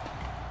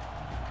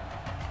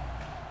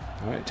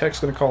 All right,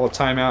 Tech's going to call a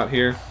timeout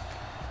here.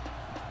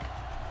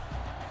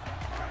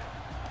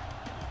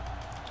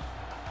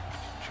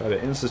 Try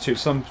to institute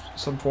some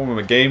form of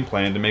a game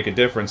plan to make a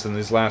difference in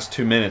these last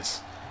 2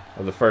 minutes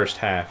of the first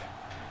half.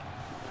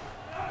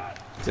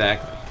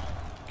 Exactly.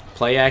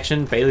 Play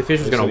action. Bailey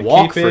Fisher's going to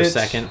walk for a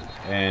second.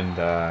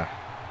 And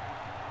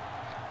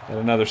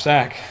another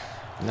sack.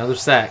 Another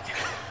sack.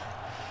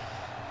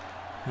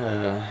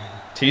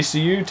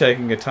 TCU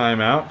taking a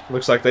timeout.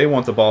 Looks like they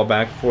want the ball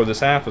back before this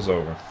half is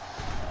over.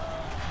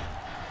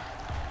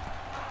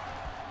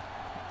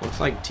 Looks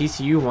like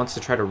TCU wants to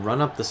try to run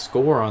up the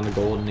score on the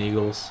Golden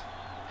Eagles.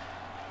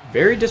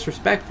 Very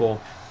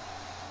disrespectful.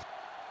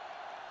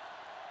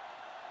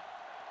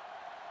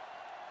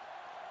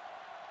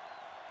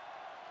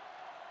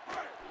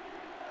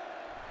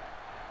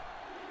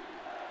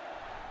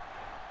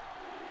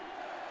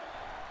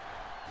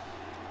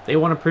 They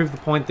want to prove the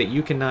point that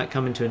you cannot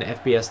come into an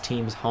FBS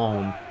team's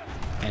home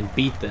and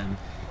beat them.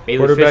 Bailey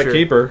Quarterback Fisher,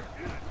 keeper.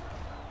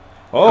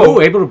 Oh,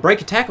 able to break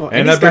a tackle.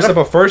 And that brings up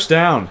a first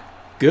down.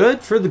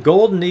 Good for the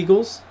Golden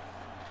Eagles.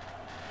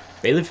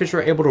 Bailey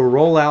Fisher able to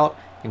roll out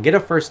and get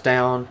a first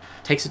down.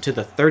 Takes it to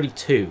the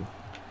 32.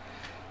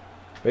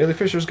 Bailey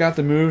Fisher's got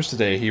the moves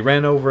today. He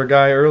ran over a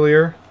guy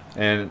earlier,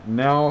 and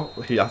now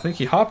I think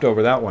he hopped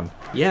over that one.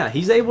 Yeah,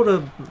 he's able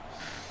to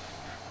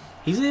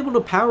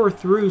power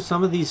through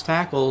some of these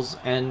tackles,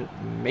 and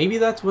maybe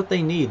that's what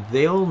they need.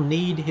 They'll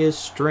need his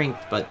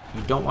strength, but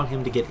you don't want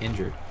him to get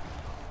injured.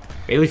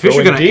 Bailey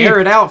Fisher going to air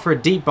it out for a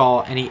deep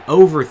ball, and he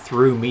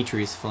overthrew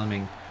Metrius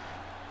Fleming.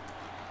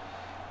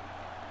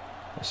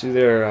 I see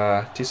there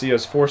TCU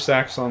has 4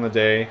 sacks on the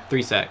day.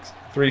 3 sacks.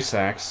 3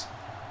 sacks.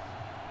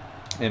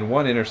 And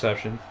 1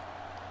 interception.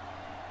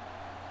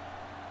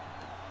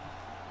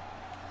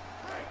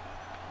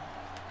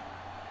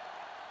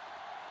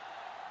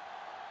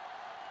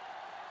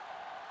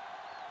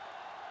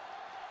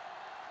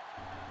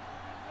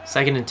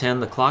 Second and 10.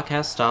 The clock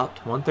has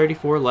stopped.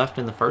 1:34 left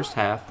in the first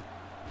half.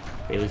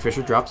 Bailey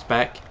Fisher drops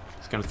back.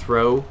 He's going to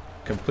throw.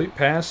 Complete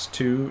pass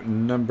to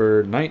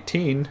number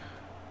 19.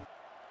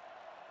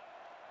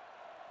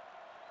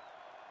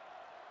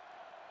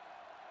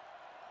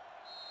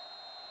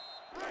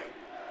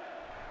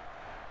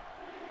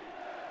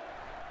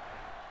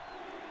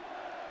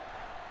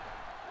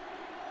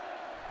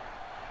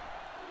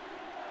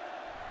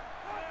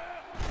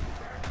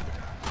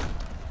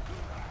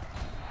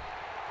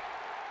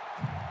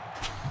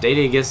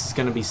 Day-Day Guest is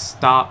going to be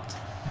stopped.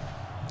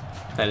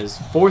 That is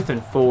 4th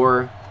and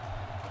 4.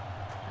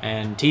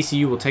 And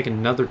TCU will take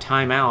another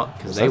timeout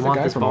because they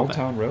want this ball back. Is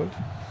that the guy from Old Town Road?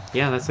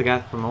 Yeah, that's the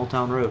guy from Old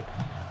Town Road.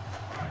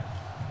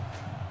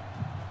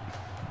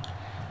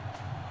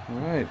 All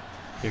right.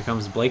 Here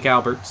comes Blake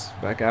Alberts.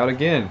 Back out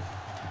again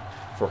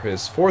for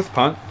his 4th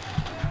punt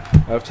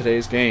of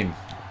today's game.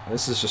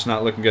 This is just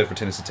not looking good for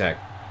Tennessee Tech.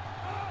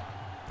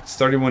 It's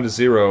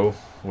 31-0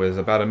 with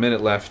about a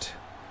minute left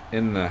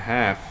in the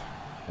half.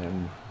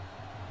 And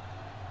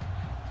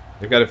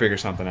they've got to figure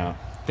something out.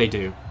 They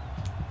do.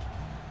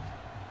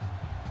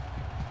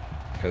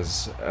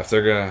 Because if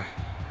they're gonna,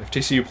 if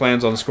TCU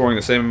plans on scoring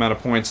the same amount of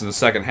points in the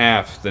second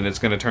half, then it's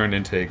going to turn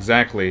into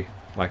exactly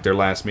like their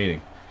last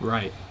meeting.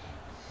 Right.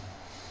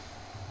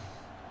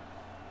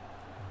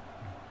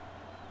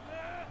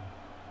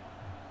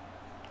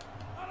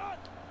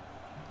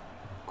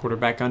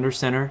 Quarterback under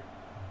center.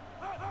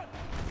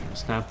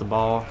 Snap the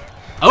ball.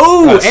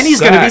 Oh, and he's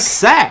going to be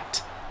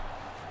sacked.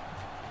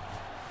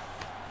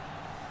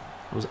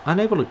 Was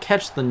unable to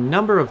catch the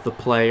number of the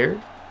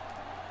player.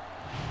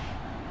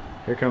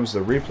 Here comes the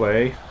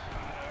replay. It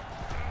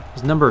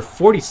was number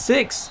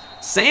 46,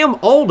 Sam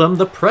Oldham,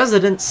 the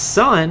president's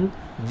son,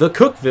 the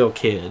Cookville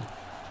kid.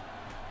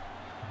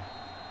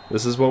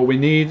 This is what we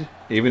need.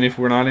 Even if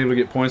we're not able to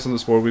get points on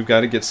the board, we've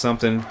got to get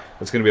something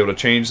that's going to be able to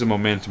change the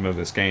momentum of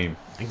this game.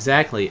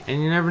 Exactly,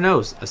 and you never know.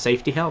 A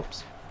safety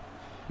helps.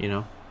 You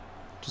know,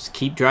 just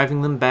keep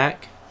driving them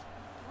back.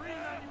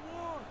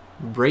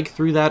 Break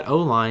through that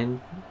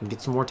O-line and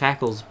get some more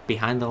tackles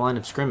behind the line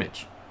of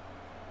scrimmage.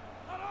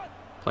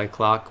 Play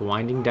clock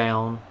winding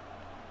down.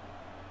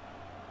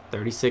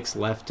 36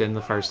 left in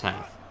the first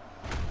half.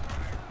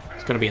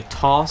 It's going to be a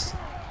toss.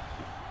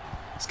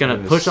 It's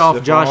going to push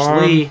off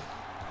Josh Lee.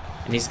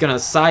 And he's going to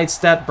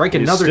sidestep, break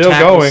another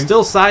tackle. Going.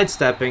 Still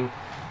sidestepping.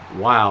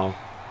 Wow.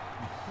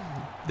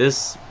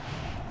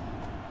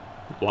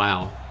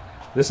 Wow.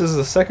 This is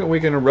the second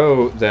week in a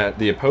row that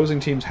the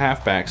opposing team's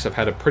halfbacks have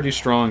had a pretty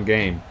strong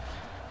game.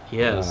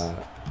 Yes.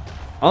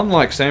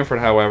 Unlike Samford,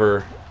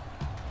 however,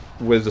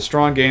 with the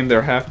strong game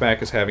their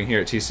halfback is having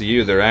here at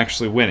TCU, they're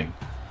actually winning.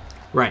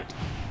 Right.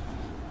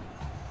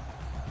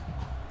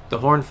 The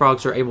Horned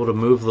Frogs are able to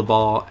move the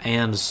ball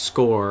and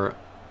score,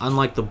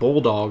 unlike the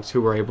Bulldogs,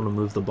 who were able to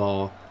move the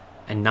ball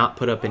and not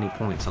put up any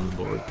points on the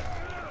board.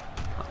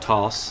 A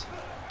toss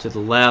to the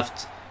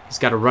left. He's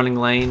got a running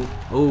lane.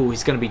 Oh,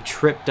 he's going to be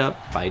tripped up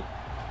by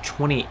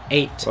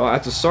 28. Well,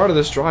 at the start of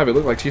this drive, it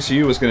looked like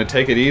TCU was going to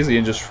take it easy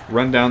and just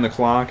run down the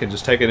clock and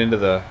just take it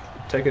into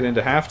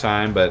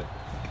halftime. But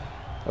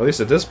at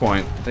least at this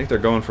point, I think they're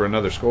going for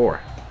another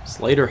score.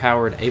 Slater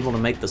Howard able to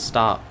make the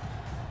stop.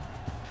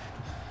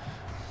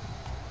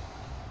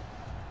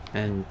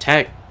 And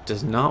Tech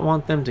does not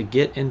want them to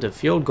get into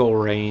field goal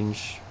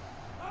range.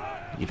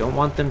 You don't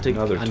want them to...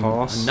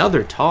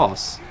 Another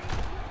toss.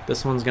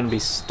 This one's going to be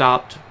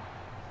stopped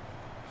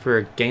for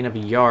a gain of a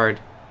yard.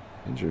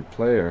 Injured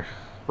player.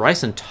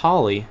 Bryson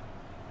Tolley,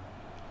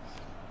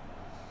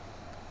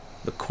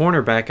 the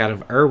cornerback out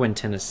of Irwin,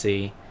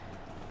 Tennessee,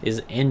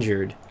 is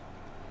injured.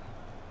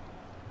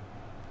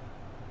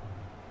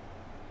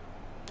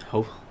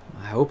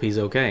 I hope he's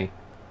okay.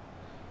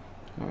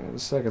 All right, the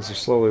seconds are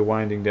slowly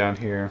winding down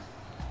here.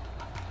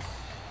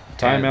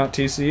 Timeout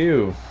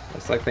TCU.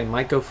 Looks like they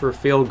might go for a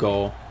field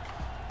goal.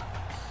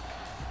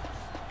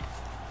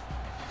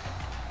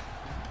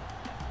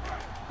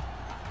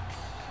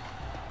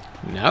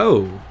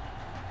 No.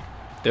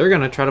 They're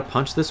going to try to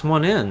punch this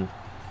one in.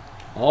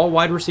 All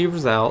wide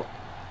receivers out.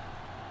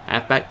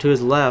 Halfback to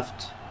his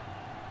left.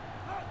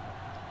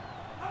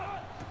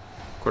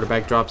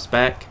 Quarterback drops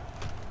back.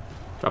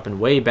 Dropping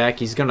way back.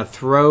 He's going to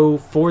throw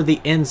for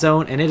the end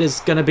zone, and it is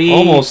going to be...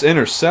 Almost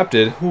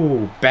intercepted.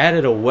 Ooh,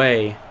 batted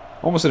away.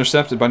 Almost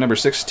intercepted by number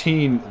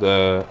 16,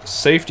 the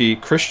safety,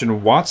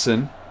 Christian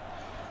Watson,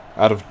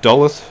 out of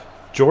Duluth,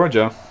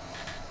 Georgia.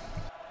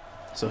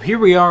 So here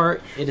we are.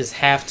 It is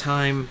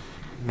halftime.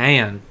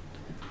 Man,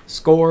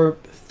 score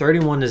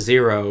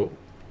 31-0.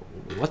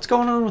 What's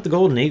going on with the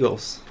Golden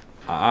Eagles?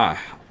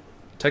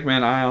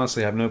 Techman, I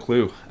honestly have no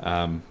clue.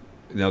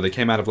 They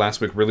came out of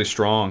last week really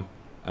strong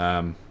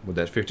with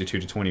that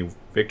 52-20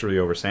 victory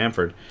over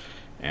Samford,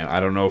 and I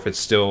don't know if they've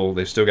still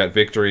got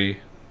victory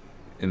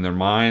in their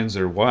minds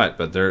or what,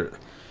 but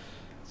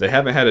they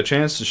haven't had a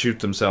chance to shoot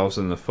themselves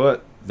in the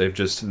foot. They've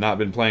just not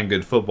been playing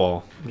good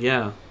football.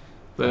 Yeah,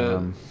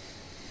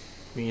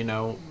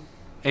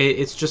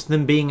 it's just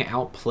them being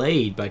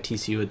outplayed by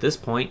TCU at this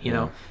point. You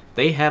know,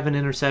 they have an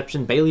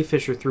interception. Bailey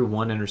Fisher threw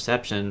one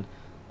interception,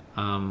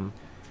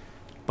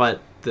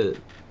 but the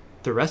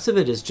rest of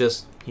it is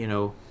just,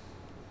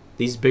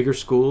 these bigger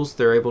schools,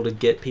 they're able to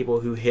get people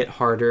who hit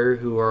harder,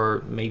 who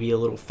are maybe a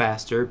little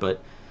faster.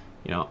 But,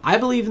 I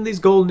believe in these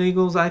Golden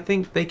Eagles. I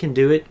think they can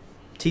do it.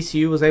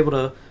 TCU was able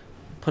to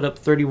put up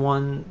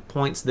 31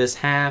 points this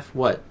half.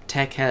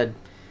 Tech had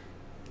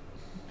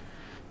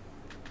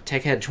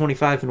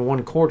 25 in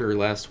one quarter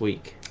last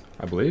week.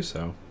 I believe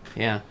so.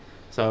 Yeah.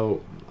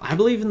 So I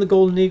believe in the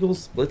Golden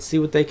Eagles. Let's see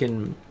what they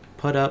can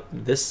put up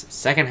this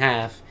second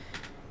half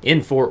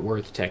in Fort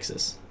Worth,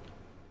 Texas.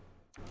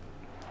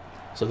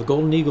 So the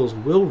Golden Eagles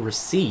will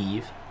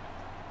receive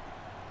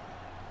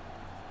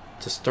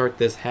to start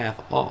this half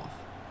off.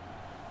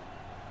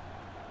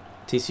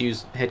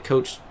 TCU's head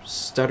coach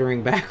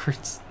stuttering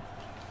backwards.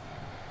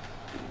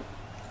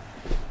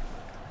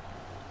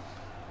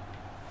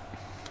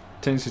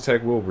 Tennessee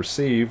Tech will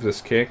receive this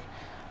kick.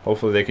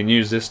 Hopefully they can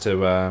use this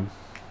to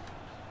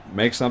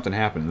make something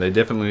happen. They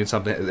definitely need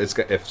something.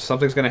 If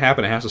something's going to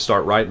happen, it has to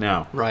start right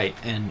now. Right,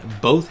 and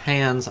both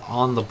hands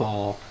on the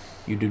ball.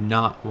 You do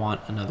not want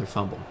another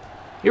fumble.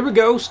 Here we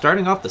go,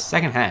 starting off the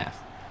second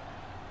half.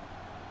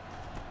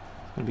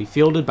 Going to be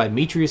fielded by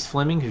Metrius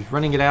Fleming, who's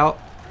running it out.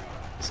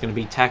 It's going to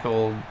be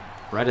tackled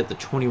right at the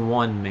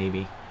 21,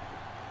 maybe.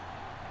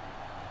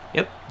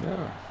 Yep.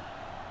 Yeah.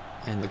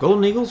 And the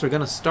Golden Eagles are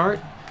going to start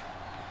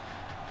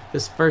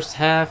this first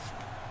half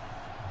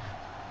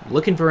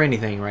looking for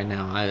anything right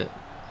now.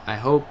 I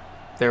hope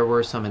there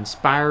were some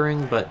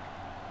inspiring but,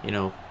 you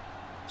know,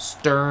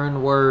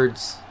 stern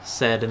words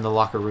said in the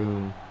locker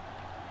room.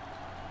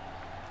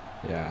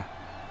 Yeah.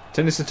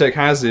 Tennessee Tech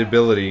has the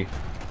ability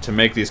to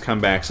make these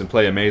comebacks and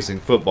play amazing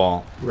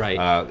football.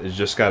 Right. It's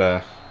just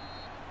gotta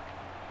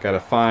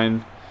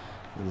find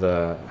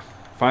the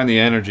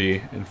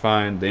energy and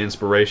find the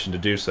inspiration to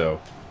do so.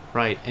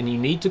 Right, and you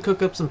need to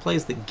cook up some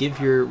plays that give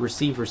your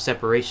receiver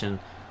separation.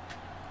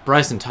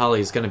 Bryson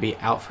Tolley is going to be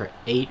out for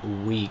 8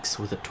 weeks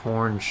with a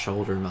torn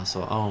shoulder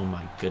muscle. Oh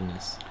my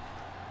goodness.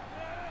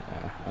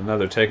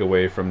 Another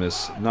takeaway from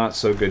this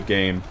not-so-good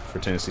game for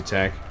Tennessee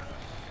Tech.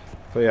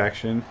 Play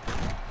action.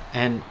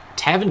 And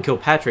Tavin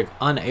Kilpatrick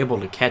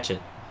unable to catch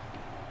it.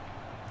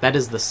 That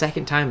is the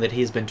second time that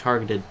he's been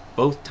targeted.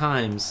 Both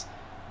times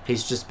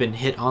he's just been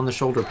hit on the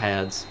shoulder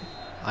pads,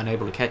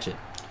 unable to catch it.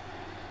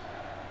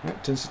 Yeah,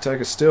 Tennessee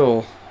Tech is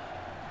still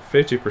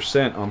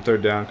 50% on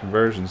third down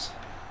conversions.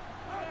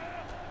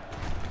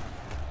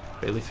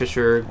 Bailey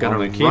Fisher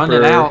gonna keeper. run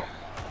it out.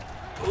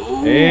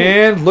 Ooh.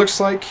 And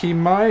looks like he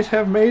might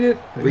have made it.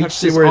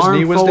 Reached his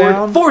arm forward.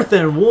 down. 4th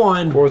and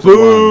 1. 4th and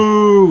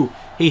Boo! 1.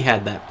 He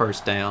had that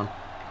first down.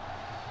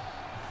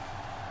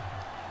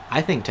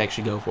 I think Tech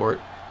should go for it.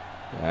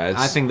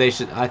 I think they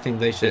should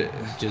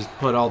just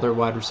put all their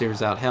wide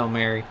receivers out. Hail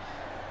Mary.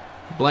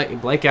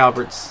 Blake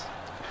Alberts.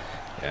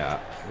 Yeah,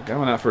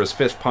 going out for his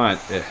 5th punt.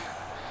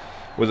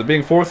 With it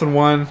being 4th and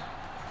 1,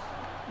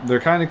 they're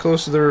kind of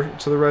close to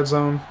the red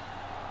zone,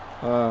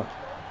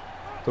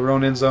 their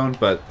own end zone.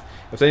 But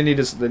if they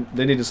needed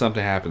something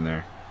to happen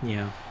there.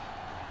 Yeah.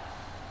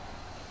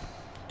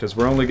 Because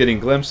we're only getting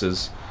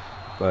glimpses,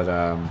 but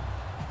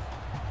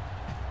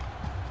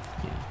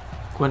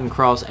Quentin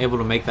Cross able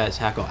to make that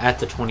tackle at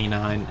the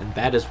 29, and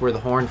that is where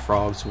the Horned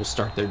Frogs will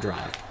start their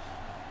drive.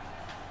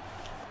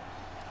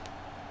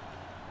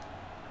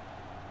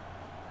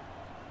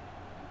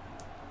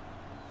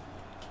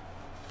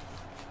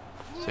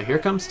 So here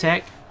comes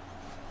Tech.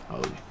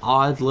 An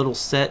odd little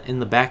set in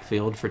the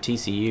backfield for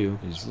TCU.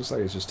 He looks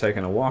like he's just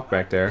taking a walk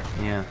back there.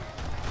 Yeah.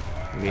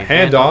 A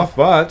handoff,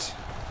 but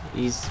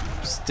he's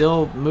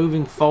still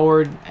moving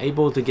forward,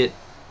 able to get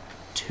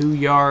 2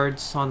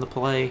 yards on the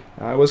play.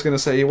 I was going to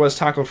say he was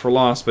tackled for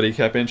loss, but he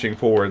kept inching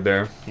forward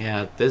there.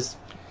 Yeah, this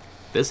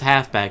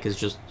halfback is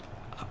just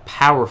a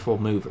powerful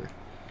mover.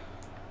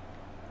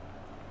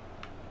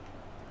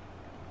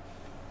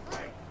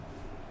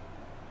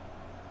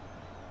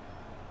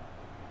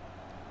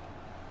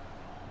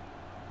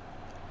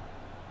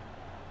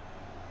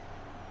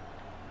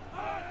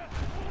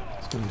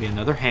 It's going to be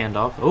another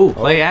handoff. Oh,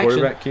 play action.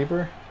 Quarterback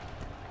keeper.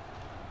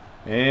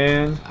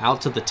 And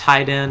out to the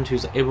tight end,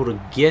 who's able to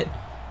get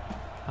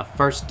a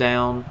first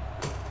down.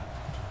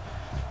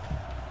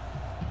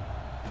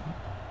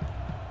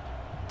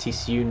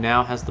 TCU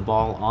now has the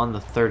ball on the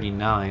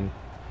 39.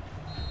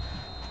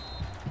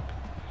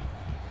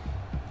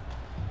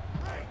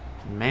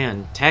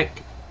 Man,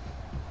 Tech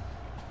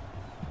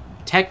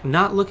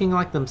not looking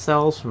like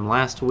themselves from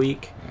last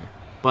week.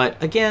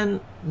 But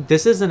again,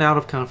 this is an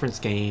out-of-conference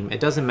game. It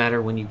doesn't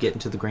matter when you get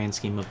into the grand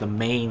scheme of the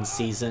main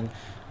season.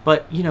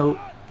 But, you know,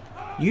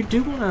 you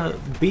do want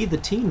to be the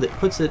team that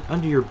puts it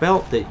under your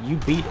belt that you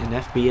beat an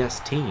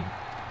FBS team.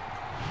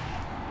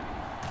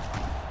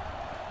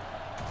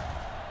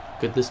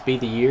 Could this be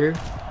the year?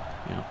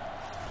 You know,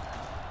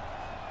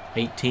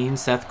 18,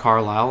 Seth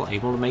Carlisle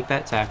able to make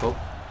that tackle.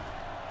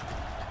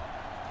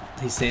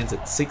 He stands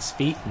at 6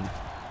 feet and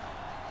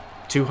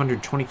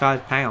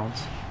 225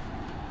 pounds.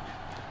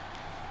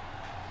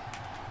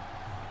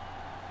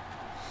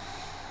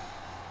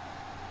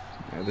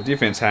 Yeah, the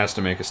defense has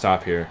to make a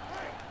stop here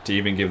to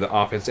even give the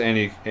offense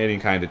any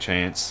kind of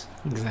chance.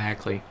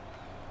 Exactly.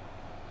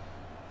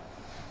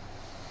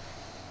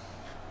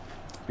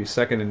 Be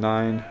 2nd and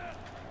 9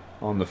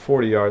 on the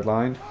 40-yard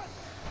line.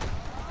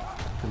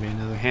 Gonna be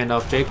another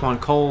handoff. Jaquan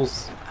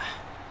Coles.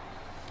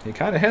 He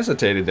kind of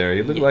hesitated there.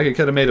 He looked like he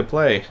could have made a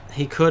play.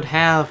 He could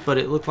have, but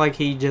it looked like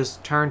he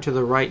just turned to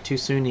the right too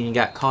soon and he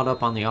got caught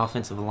up on the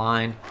offensive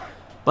line.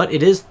 But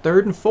it is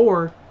 3rd and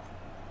 4.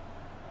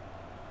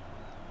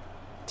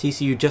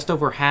 TCU just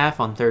over half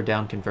on 3rd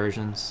down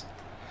conversions.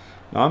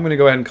 Now I'm going to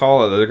go ahead and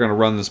call it that they're going to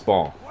run this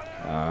ball.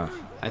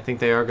 I think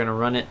they are going to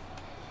run it.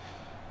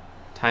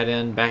 Tight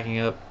end backing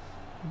up,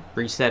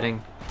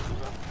 resetting.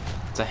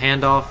 It's a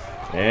handoff.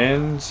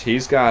 And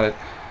he's got it.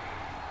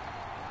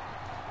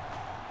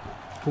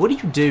 What do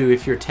you do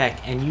if you're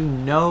Tech and you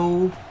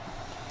know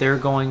they're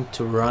going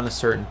to run a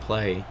certain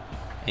play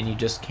and you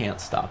just can't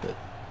stop it?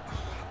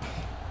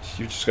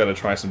 You just got to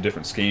try some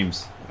different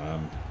schemes.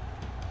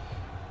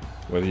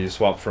 Whether you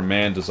swap from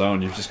man to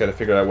zone, you've just got to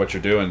figure out what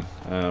you're doing.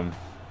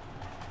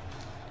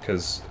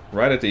 Because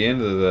right at the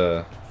end of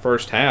the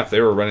first half, they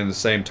were running the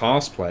same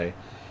toss play,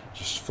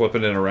 just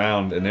flipping it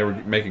around, and they were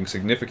making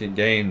significant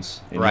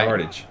gains in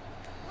yardage.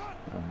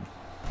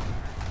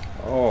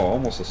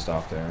 Almost a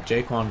stop there.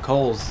 Jaquan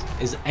Coles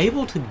is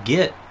able to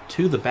get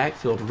to the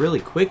backfield really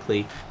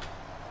quickly,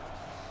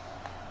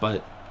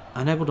 but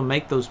unable to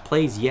make those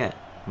plays yet.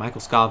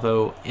 Michael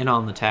Scavo in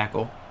on the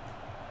tackle.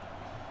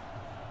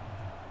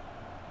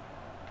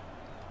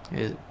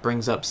 It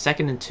brings up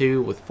 2nd and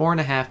 2 with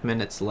 4.5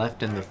 minutes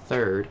left in the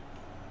third.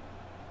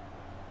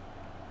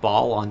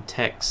 Ball on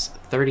Tech's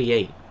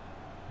 38.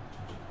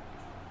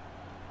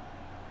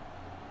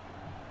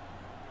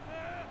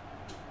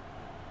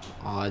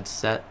 Odd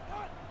set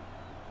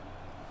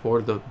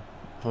for the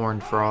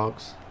Horned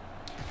Frogs.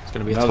 It's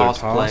going to be a toss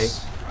play.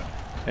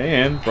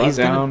 And brought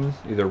down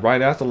either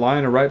right at the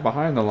line or right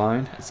behind the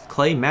line. It's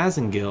Clay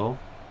Mazengill,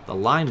 the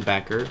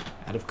linebacker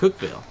out of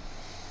Cookeville.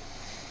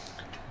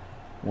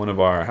 One of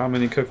our, how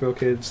many Cookeville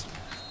kids?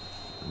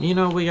 You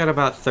know, we got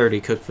about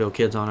 30 Cookeville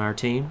kids on our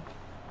team.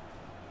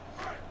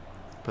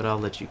 But I'll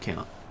let you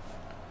count.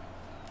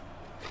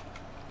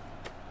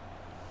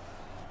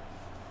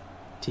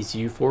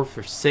 TCU 4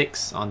 for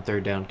 6 on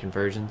 3rd down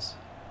conversions.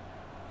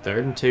 3rd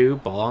and 2,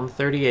 ball on the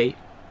 38.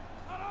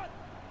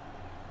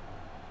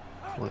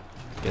 I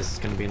guess it's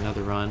going to be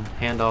another run.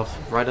 Handoff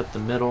right up the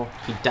middle.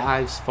 He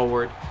dives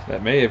forward.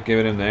 That may have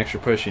given him the extra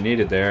push he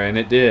needed there, and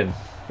it did.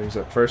 Brings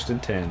up 1st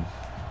and 10.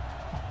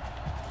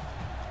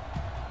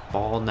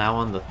 Ball now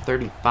on the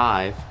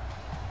 35.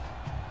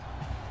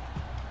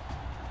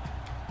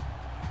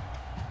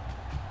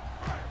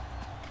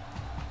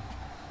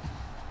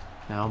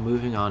 Now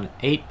moving on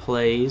 8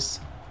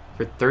 plays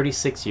for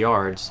 36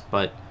 yards,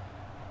 but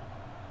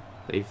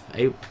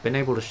they've been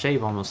able to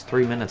shave almost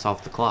 3 minutes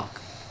off the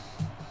clock.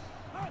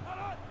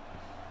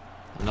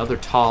 Another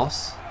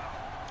toss.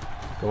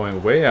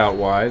 Going way out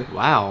wide.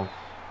 Wow.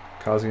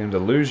 Causing him to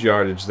lose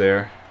yardage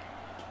there.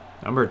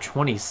 Number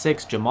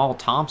 26, Jamal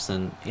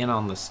Thompson, in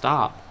on the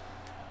stop.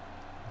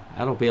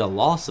 That'll be a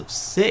loss of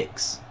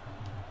 6.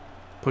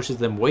 Pushes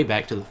them way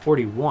back to the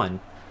 41.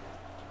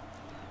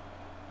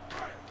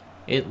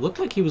 It looked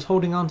like he was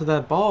holding on to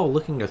that ball,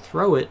 looking to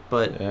throw it,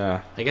 but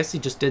yeah. I guess he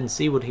just didn't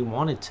see what he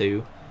wanted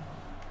to.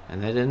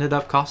 And that ended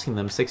up costing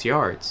them 6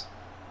 yards.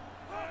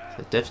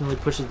 So it definitely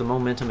pushes the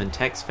momentum in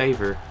Tech's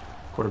favor.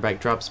 Quarterback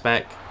drops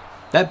back.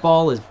 That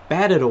ball is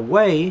batted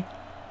away,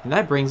 and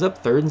that brings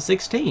up 3rd and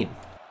 16.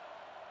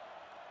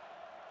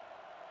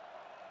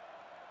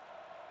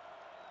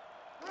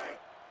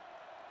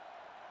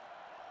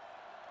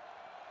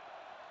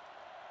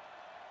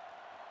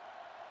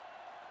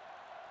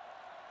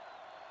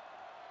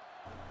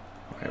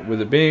 With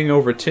it being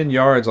over 10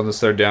 yards on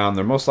this 3rd down,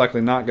 they're most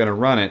likely not going to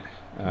run it.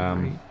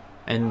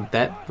 And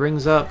that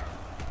brings up,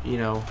 you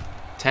know,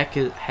 Tech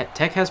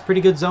has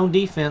pretty good zone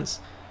defense.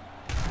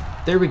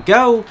 There we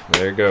go.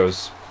 There it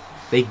goes.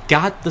 They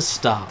got the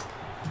stop.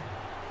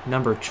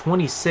 Number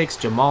 26,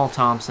 Jamal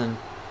Thompson,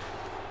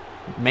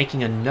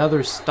 making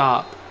another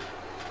stop.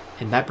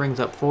 And that brings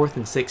up 4th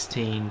and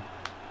 16.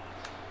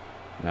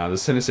 Now, the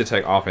Tennessee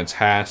Tech offense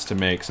has to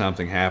make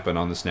something happen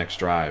on this next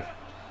drive.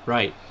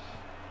 Right.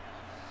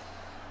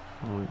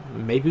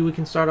 Maybe we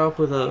can start off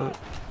with a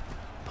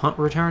punt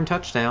return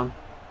touchdown.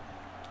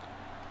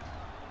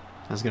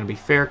 That's going to be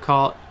fair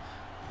caught.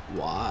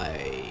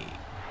 Why?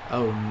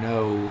 Oh,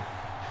 no.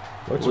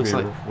 Looks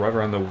like right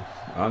around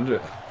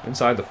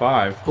inside the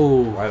 5.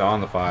 Ooh. Right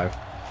on the 5.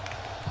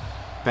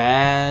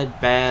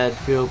 Bad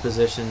field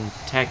position.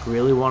 Tech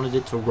really wanted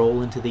it to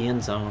roll into the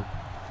end zone.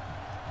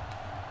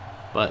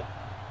 But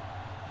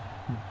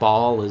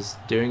ball is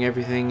doing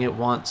everything it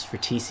wants for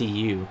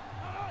TCU.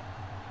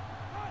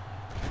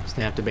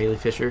 Snap to Bailey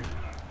Fisher.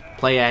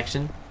 Play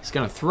action. He's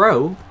going to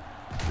throw.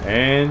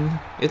 And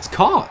it's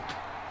caught.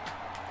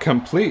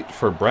 Complete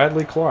for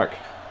Bradley Clark.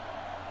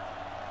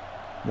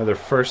 Another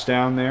 1st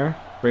down there.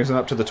 Brings him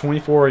up to the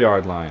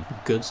 24-yard line.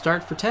 Good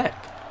start for Tech.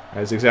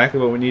 That's exactly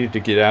what we needed to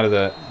get out of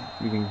the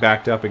getting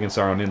backed up against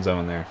our own end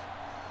zone there.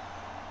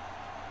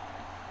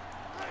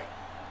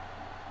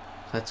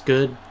 That's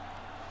good.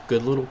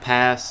 Good little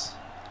pass.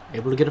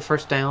 Able to get a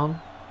 1st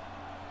down.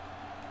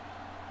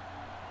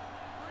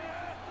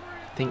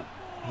 I think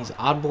he's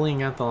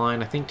oddballing at the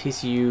line. I think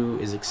TCU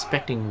is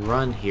expecting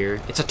run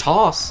here. It's a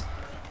toss.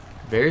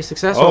 Very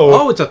successful.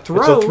 Oh, it's a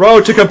throw. It's a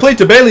throw to complete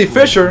to Bailey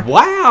Fisher.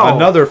 Wow.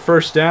 Another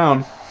 1st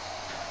down.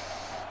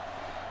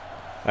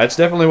 That's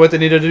definitely what they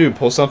needed to do.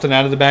 Pull something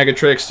out of the bag of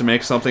tricks to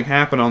make something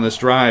happen on this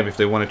drive if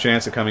they want a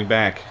chance of coming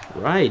back.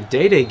 Right.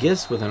 Day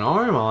Gist with an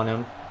arm on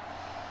him.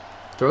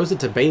 Throws it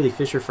to Bailey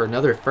Fisher for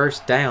another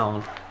 1st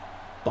down.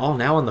 Ball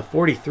now on the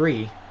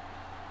 43.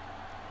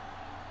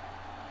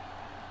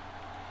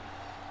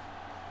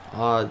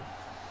 You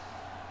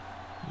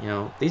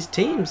know, these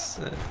teams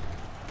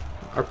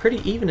are pretty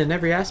even in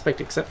every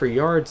aspect except for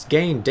yards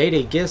gained.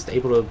 Day Gist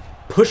able to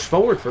push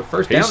forward for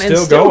 1st down and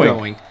still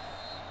going.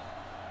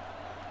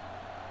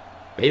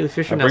 Bailey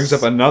Fisher that brings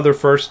up another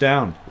 1st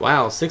down.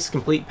 Wow, 6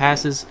 complete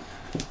passes.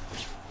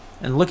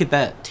 And look at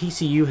that.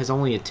 TCU has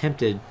only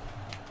attempted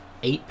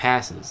 8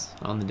 passes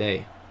on the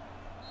day.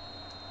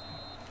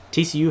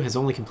 TCU has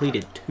only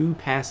completed 2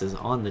 passes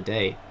on the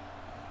day.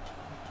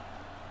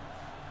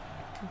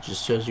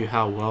 Just shows you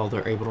how well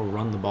they're able to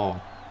run the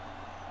ball.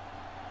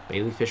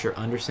 Bailey Fisher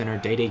under center.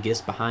 Day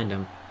Gist behind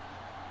him.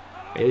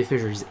 Bailey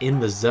Fisher is in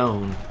the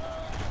zone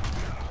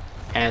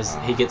as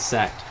he gets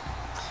sacked.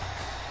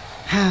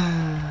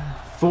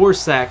 4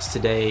 sacks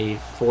today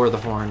for the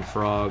Horned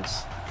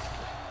Frogs.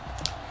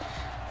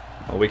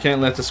 Well, we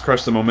can't let this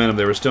crush the momentum.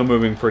 They were still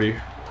moving pretty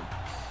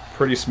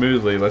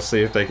smoothly. Let's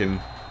see if they can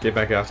get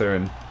back out there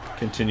and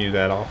continue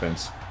that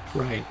offense.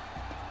 Right.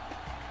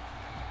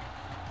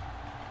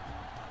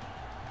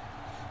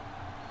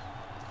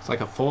 It's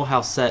like a full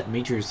house set.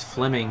 Meters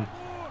Fleming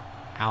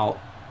out.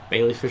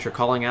 Bailey Fisher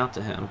calling out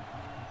to him.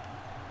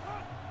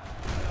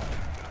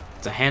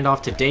 It's a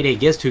handoff to Day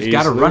Gist, who's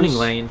got a running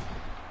lane.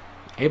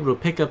 Able to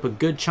pick up a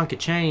good chunk of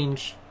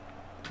change.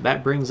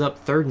 That brings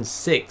up 3rd and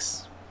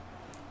 6.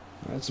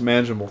 That's a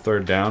manageable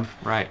 3rd down.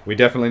 Right. We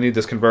definitely need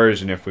this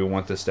conversion if we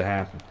want this to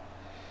happen.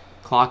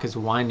 Clock is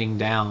winding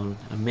down.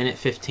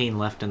 1:15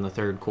 left in the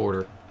 3rd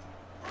quarter.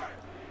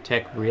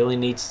 Tech really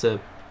needs to,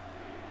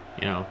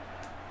 you know,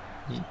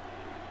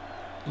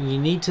 you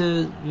need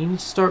to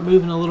start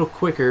moving a little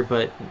quicker,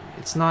 but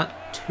it's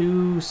not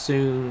too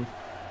soon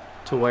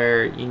to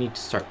where you need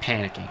to start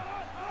panicking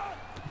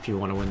if you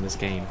want to win this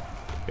game.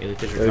 Bailey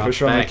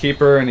Fisher on the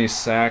keeper, and he's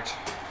sacked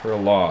for a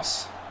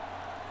loss.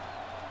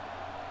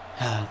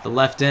 The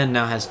left end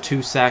now has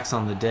 2 sacks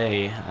on the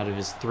day out of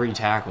his 3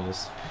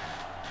 tackles.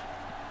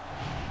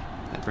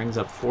 That brings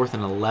up 4th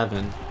and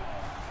 11.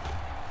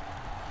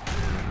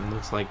 And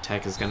looks like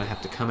Tech is going to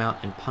have to come out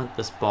and punt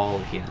this ball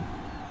again.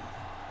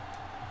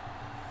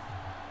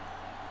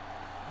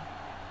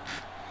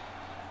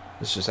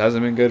 This just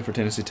hasn't been good for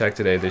Tennessee Tech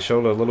today. They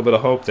showed a little bit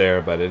of hope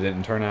there, but it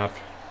didn't turn out.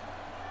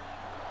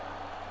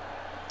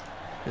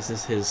 This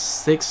is his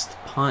 6th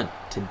punt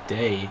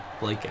today,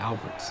 Blake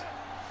Alberts.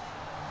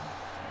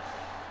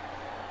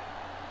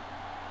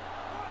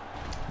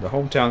 The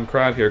hometown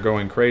crowd here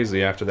going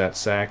crazy after that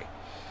sack.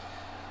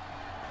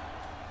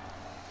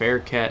 Fair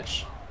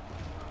catch.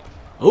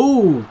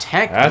 Oh,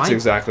 Tech. That's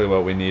exactly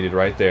what we needed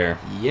right there.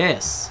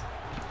 Yes.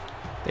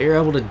 They were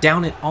able to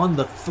down it on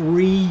the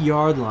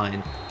 3-yard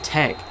line.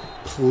 Tech,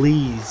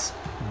 please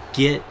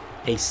get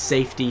a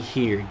safety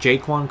here.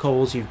 Jaquan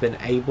Coles, you've been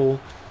able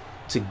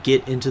to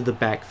get into the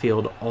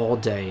backfield all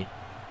day.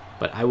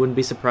 But I wouldn't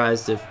be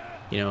surprised if,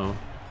 you know,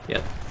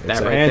 yep,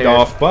 that right there.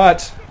 Handoff,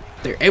 but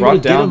they're able to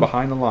get down him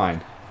behind the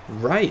line.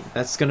 Right.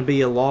 That's going to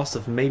be a loss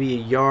of maybe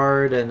 1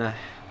 yard and a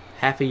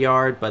half a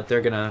yard, but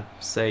they're going to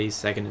say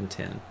 2nd and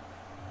 10.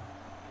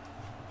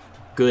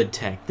 Good,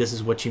 Tech. This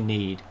is what you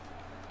need.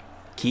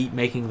 Keep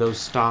making those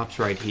stops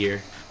right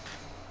here.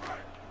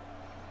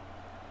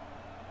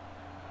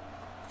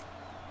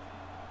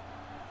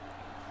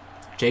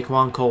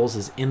 Jaquan Coles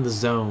is in the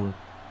zone.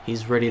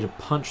 He's ready to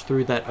punch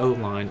through that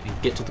O-line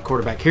and get to the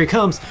quarterback. Here he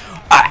comes.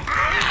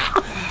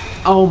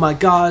 Ah! Oh my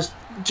gosh.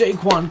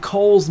 Jaquan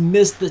Coles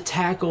missed the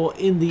tackle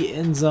in the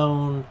end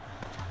zone.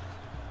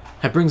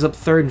 That brings up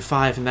 3rd and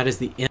 5, and that is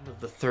the end of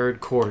the 3rd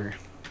quarter.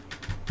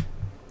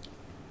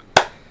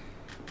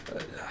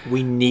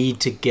 We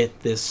need to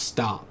get this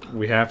stopped.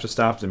 We have to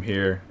stop them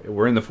here.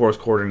 We're in the 4th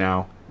quarter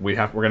now. We're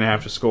going to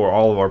have to score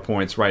all of our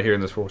points right here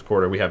in this 4th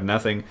quarter. We have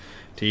nothing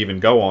to even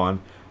go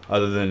on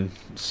other than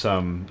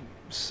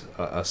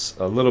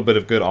a little bit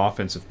of good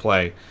offensive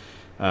play.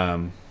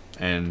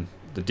 And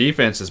the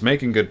defense is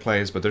making good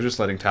plays, but they're just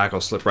letting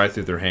tackles slip right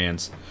through their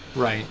hands.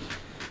 Right.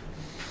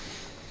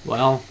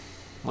 Well,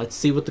 let's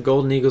see what the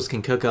Golden Eagles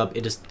can cook up.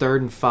 It is 3rd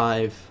and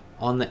 5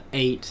 on the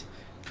 8.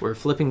 We're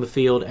flipping the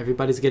field.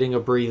 Everybody's getting a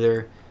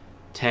breather.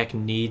 Tech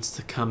needs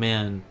to come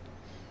in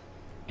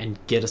and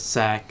get a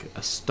sack,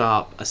 a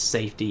stop, a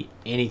safety,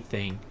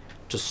 anything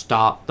to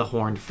stop the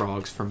Horned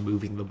Frogs from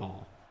moving the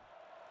ball.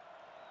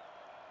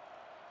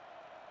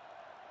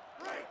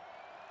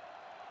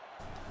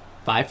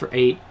 Five for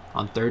 8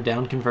 on 3rd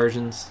down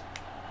conversions.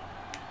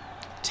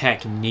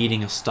 Tech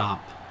needing a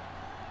stop.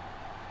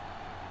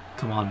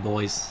 Come on,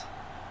 boys.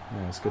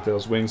 Yeah, let's get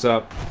those wings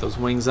up. Those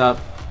wings up.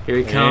 Here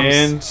he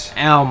comes.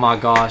 And oh my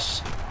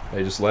gosh.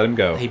 They just let him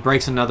go. He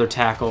breaks another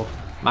tackle.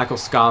 Michael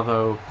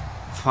Scavo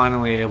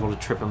finally able to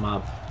trip him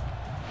up.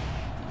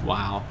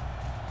 Wow.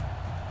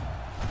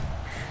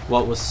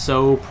 What was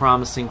so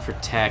promising for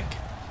Tech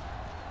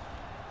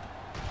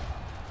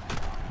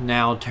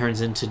now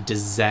turns into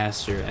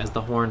disaster as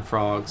the Horned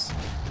Frogs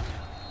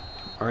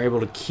are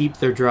able to keep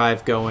their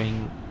drive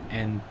going,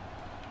 and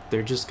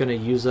they're just going to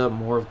use up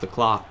more of the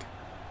clock.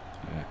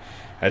 Yeah.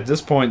 At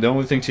this point, the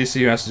only thing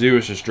TCU has to do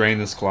is just drain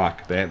this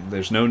clock.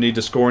 There's no need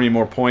to score any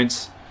more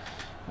points.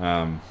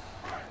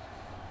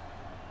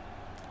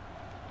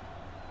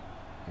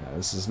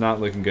 This is not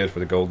looking good for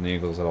the Golden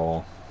Eagles at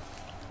all.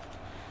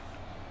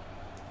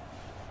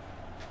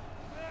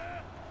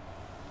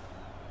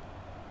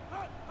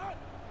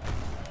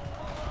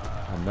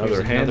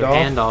 Another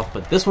handoff,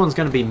 but this one's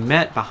going to be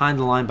met behind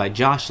the line by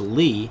Josh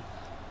Lee.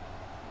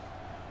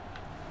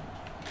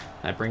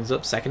 That brings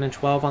up 2nd and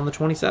 12 on the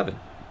 27.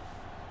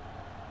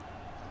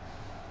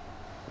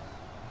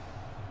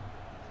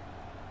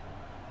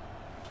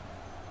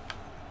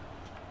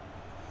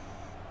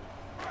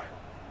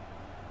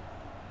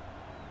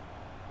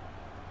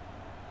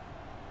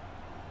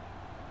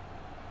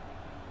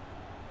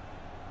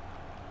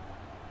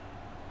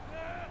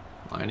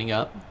 Lining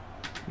up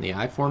in the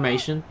I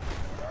formation.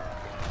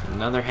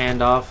 Another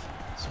handoff.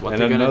 That's what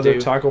And they're going to another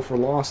do. tackle for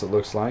loss, it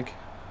looks like.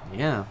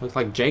 Yeah, looks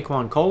like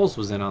Jaquan Coles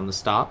was in on the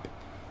stop.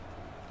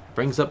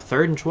 Brings up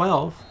 3rd and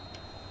 12.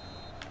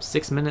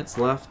 6 minutes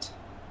left.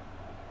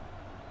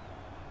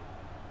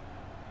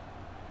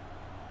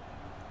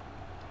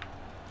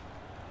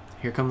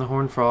 Here come the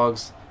Horned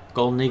Frogs.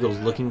 Golden Eagles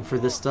looking for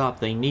this stop.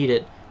 They need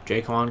it.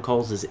 Jaquan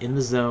Coles is in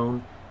the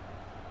zone.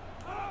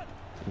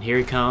 And here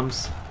he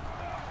comes.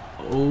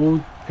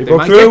 Oh, He they broke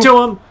might through. get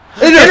to him.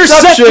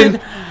 Interception!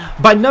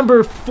 Intercepted by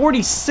number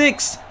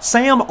 46,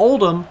 Sam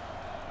Oldham,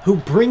 who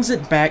brings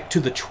it back to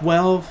the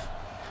 12,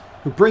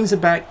 who brings it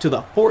back to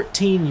the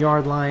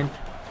 14-yard line.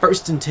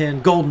 1st and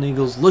 10, Golden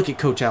Eagles. Look at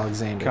Coach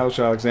Alexander. Coach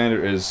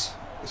Alexander is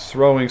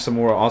throwing some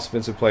more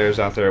offensive players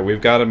out there.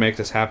 We've got to make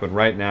this happen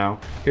right now.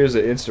 Here's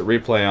an instant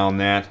replay on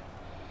that.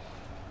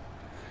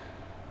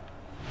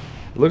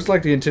 Looks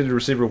like the intended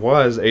receiver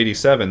was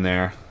 87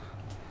 there.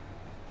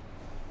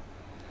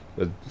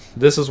 But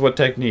this is what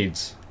Tech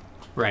needs.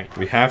 Right.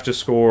 We have to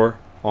score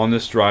on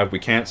this drive. We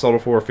can't settle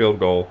for a field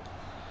goal.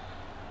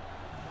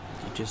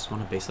 You just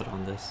want to base it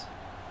on this.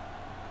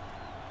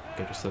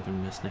 Go to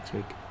Southern Miss next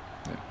week.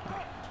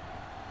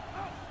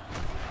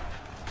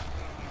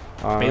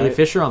 All Bailey right.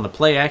 Fisher on the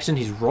play action.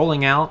 He's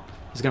rolling out.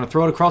 He's going to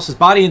throw it across his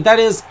body, and that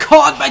is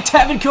caught by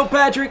Tavin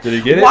Kilpatrick. Did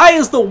he get it? Why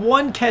is the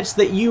one catch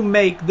that you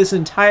make this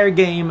entire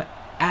game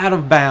out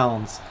of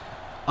bounds?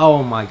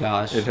 Oh, my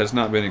gosh. It has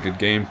not been a good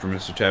game for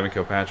Mr. Tavin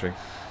Kilpatrick.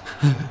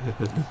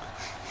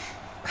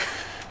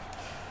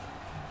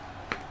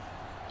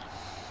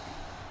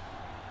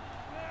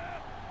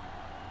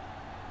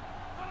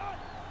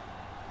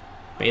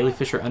 Bailey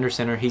Fisher under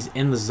center. He's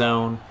in the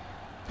zone.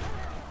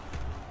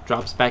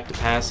 Drops back to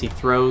pass. He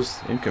throws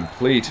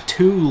Incomplete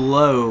too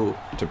low.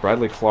 to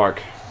Bradley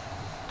Clark.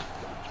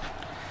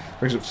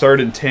 Brings up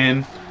 3rd and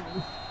 10.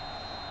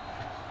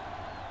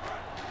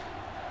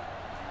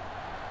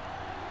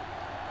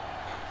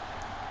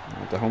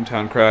 The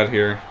hometown crowd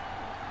here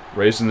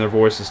raising their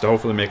voices to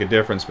hopefully make a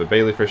difference, but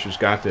Bailey Fisher's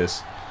got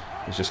this.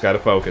 He's just got to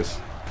focus.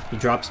 He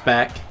drops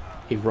back.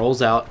 He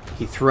rolls out.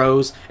 He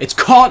throws. It's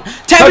caught.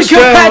 Tavin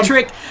Touchdown!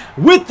 Kilpatrick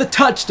with the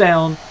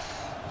touchdown.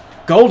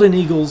 Golden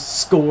Eagles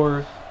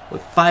score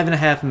with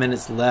 5.5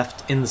 minutes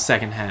left in the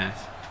second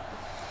half.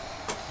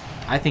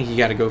 I think you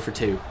got to go for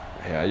 2.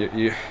 Yeah,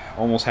 you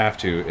almost have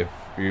to if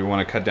you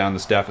want to cut down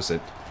this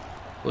deficit.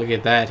 Look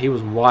at that. He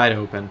was wide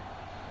open.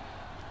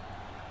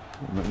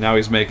 Now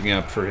he's making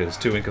up for his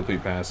 2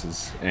 incomplete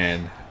passes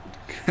and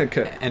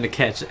And a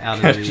catch out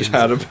of the end catch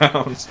out zone. of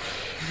bounds.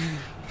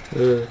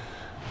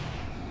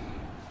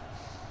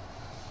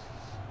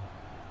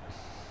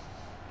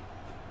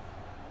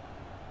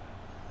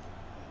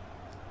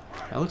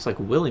 That looks like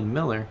Willie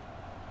Miller,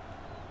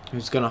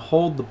 who's going to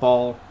hold the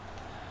ball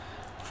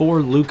for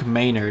Luke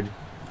Maynard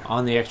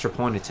on the extra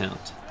point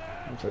attempt.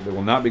 Looks like they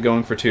will not be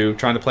going for 2,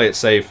 trying to play it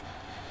safe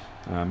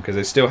because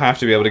they still have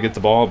to be able to get the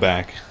ball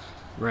back.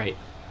 Right.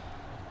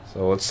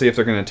 So let's see if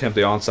they're going to attempt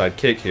the onside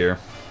kick here.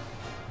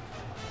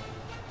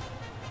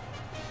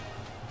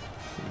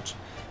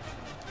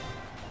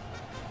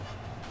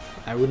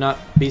 I would not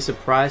be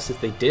surprised if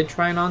they did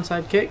try an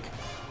onside kick.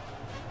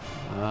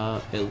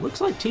 It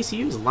looks like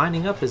TCU is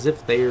lining up as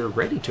if they're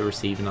ready to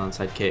receive an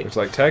onside kick. Looks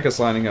like Tech is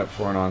lining up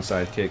for an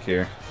onside kick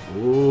here.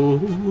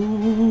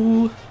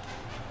 Ooh.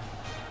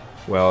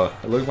 Well,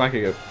 it looked like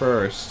it at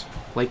first.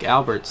 Blake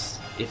Alberts,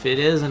 if it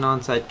is an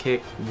onside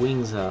kick,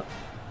 wings up.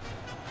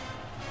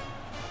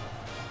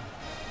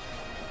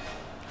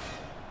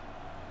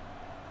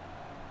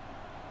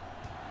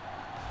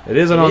 It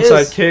is an It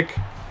onside is. kick,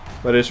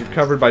 but it's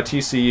recovered by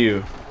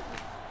TCU.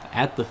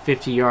 At the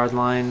 50-yard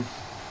line,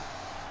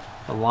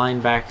 a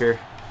linebacker.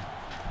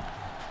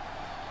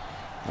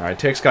 All right,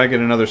 Tech's got to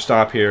get another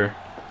stop here.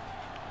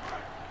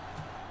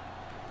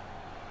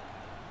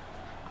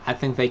 I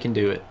think they can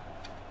do it.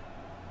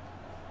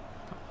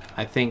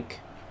 I think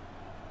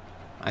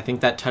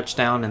that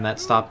touchdown and that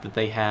stop that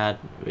they had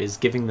is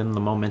giving them the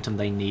momentum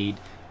they need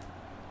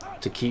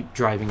to keep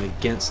driving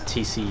against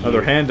TCU.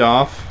 Another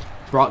handoff.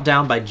 Brought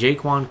down by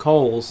Jaquan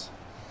Coles.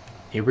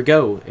 Here we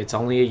go. It's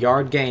only a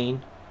yard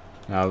gain.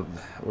 Now,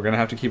 we're going to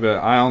have to keep an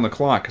eye on the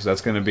clock because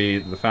that's going to be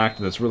the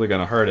factor that's really going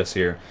to hurt us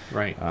here.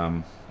 Right.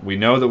 We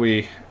know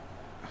that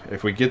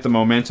if we get the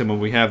momentum and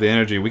we have the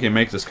energy, we can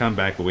make this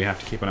comeback, but we have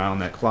to keep an eye on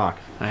that clock.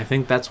 And I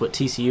think that's what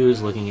TCU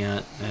is looking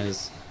at,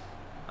 as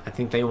I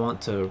think they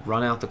want to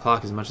run out the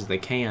clock as much as they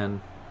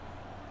can.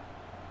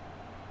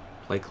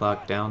 Play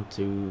clock down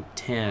to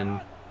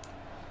 10.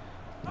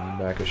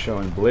 Linebacker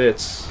showing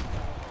blitz.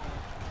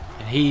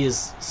 And he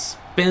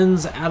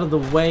spins out of the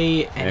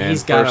way, and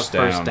he's got a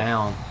first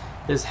down.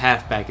 This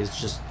halfback is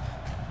just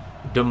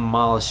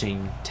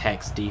demolishing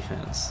Tech's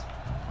defense.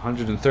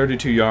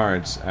 132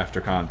 yards after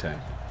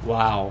contact.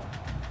 Wow.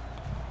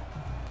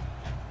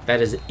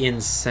 That is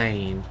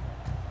insane.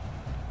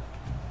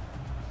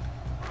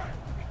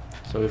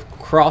 So we've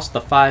crossed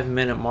the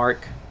 5-minute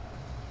mark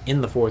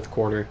in the fourth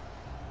quarter.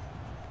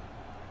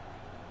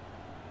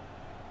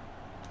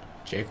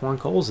 Jaquan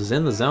Coles is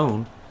in the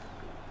zone.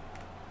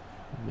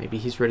 Maybe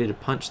he's ready to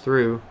punch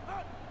through.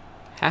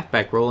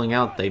 Halfback rolling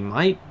out. They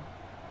might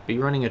be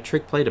running a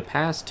trick play to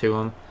pass to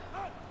him.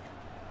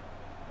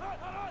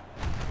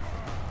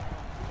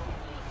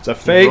 It's a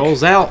fake. He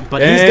rolls out,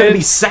 but he's going to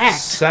be sacked.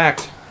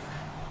 Sacked.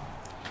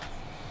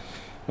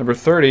 Number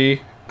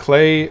 30,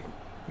 Clay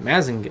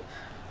Mazingill.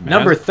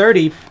 Number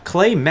 30,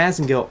 Clay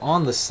Mazingill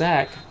on the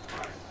sack.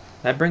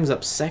 That brings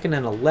up 2nd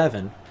and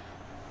 11.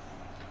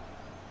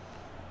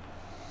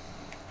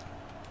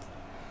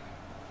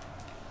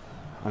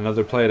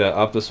 Another play to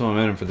up this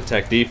momentum for the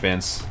Tech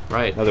defense.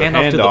 Right. Another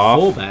handoff to the handoff.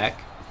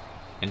 fullback.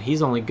 And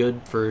he's only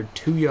good for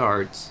 2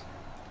 yards.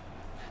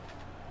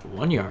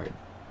 1 yard.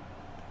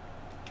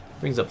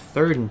 Brings up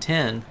 3rd and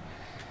 10.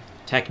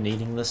 Tech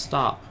needing the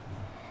stop.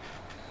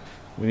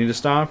 We need to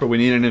stop or we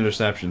need an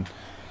interception.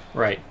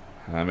 Right.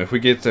 If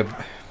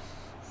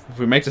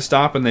we make the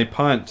stop and they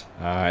punt,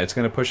 it's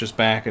going to push us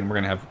back, and we're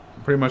going to have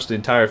pretty much the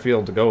entire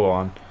field to go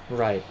on.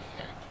 Right.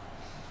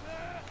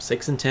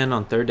 6 and 10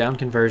 on 3rd down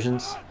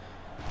conversions.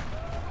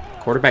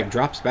 Quarterback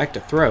drops back to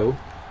throw.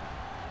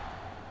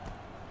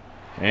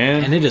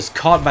 And it is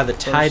caught by the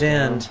tight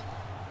end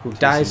who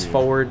dives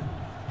forward.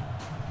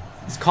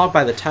 It's caught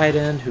by the tight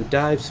end who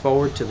dives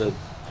forward to the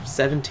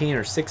 17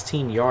 or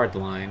 16 yard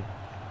line.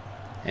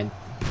 And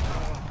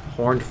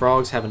Horned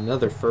Frogs have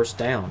another 1st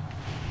down.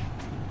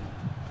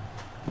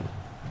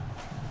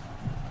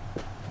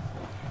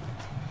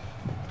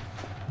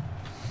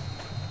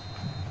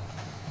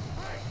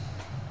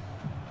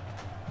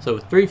 So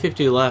with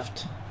 3:50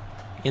 left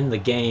in the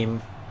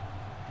game,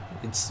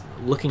 it's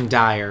looking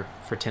dire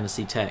for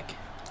Tennessee Tech.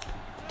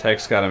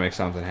 Tech's got to make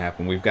something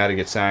happen. We've got to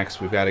get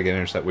sacks. We've got to get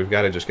intercept. We've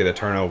got to just get a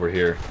turnover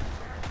here.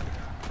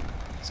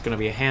 It's going to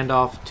be a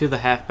handoff to the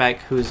halfback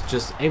who's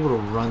just able to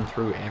run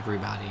through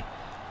everybody.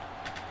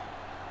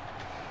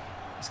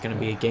 It's going to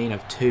be a gain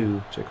of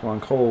 2. Jaquan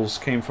Coles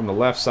came from the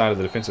left side of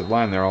the defensive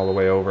line there all the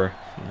way over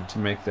to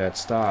make that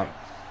stop.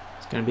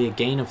 It's going to be a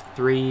gain of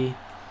 3.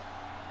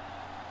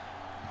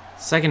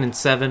 2nd and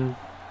 7.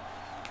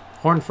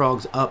 Horned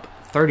Frogs up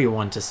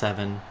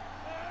 31-7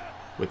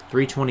 with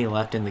 3:20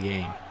 left in the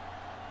game.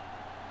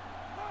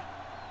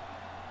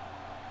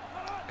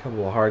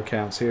 Couple of hard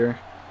counts here.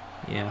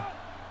 Yeah.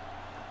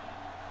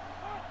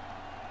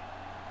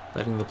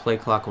 Letting the play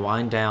clock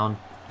wind down.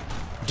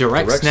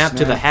 Direct snap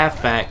to the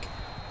halfback.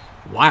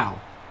 Wow.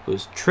 It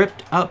was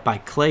tripped up by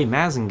Clay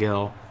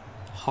Mazingill.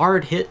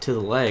 Hard hit to the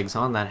legs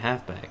on that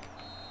halfback.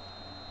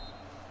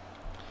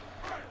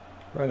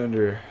 Right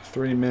under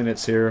 3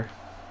 minutes here.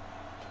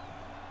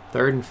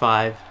 3rd and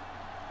 5.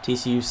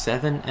 TCU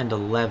 7 and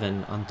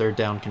 11 on 3rd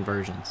down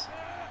conversions.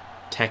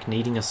 Tech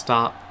needing a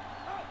stop.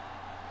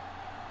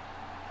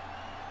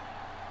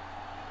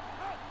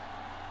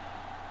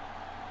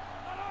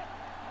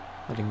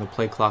 Letting the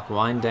play clock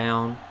wind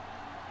down.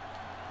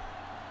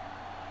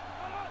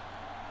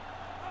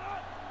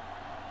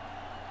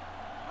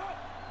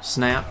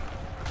 Snap.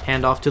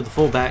 Handoff to the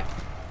fullback,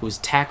 who was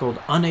tackled,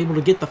 unable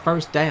to get the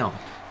 1st down.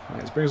 All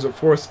right, this brings up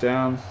 4th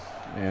down,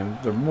 and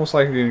they're most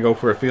likely going to go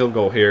for a field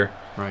goal here.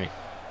 Right.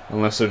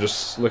 Unless they're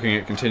just looking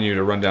at continue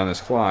to run down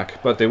this clock.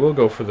 But they will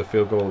go for the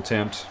field goal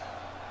attempt.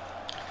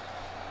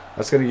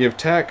 That's going to give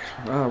Tech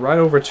right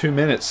over 2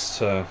 minutes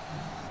to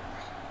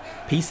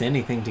piece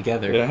anything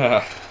together.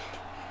 Yeah.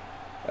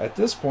 At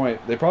this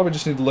point, they probably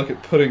just need to look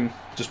at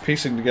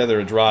piecing together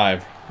a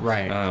drive.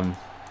 Right.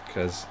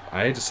 Because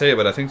I hate to say it,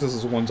 but I think this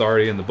is one's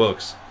already in the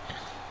books.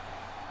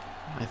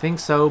 I think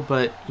so,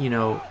 but,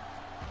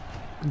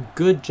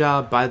 good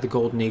job by the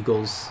Golden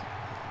Eagles.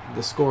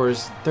 The score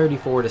is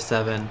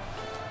 34-7,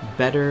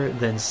 better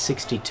than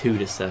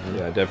 62-7.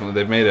 Yeah, definitely.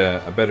 They've made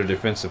a better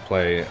defensive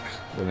play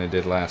than they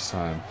did last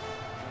time.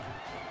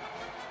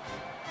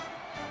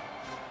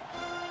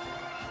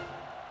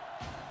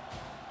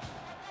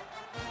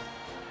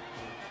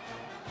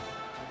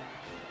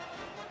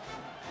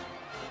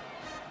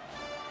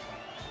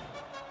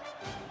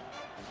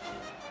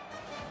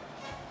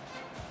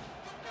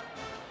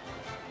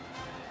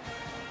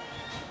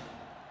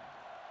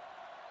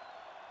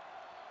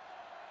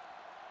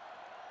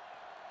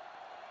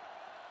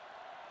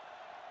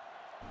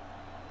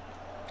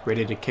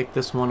 Ready to kick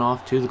this one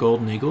off to the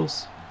Golden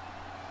Eagles.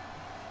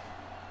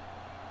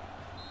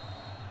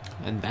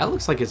 And that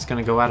looks like it's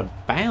going to go out of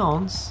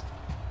bounds.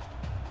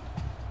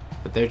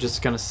 But they're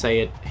just going to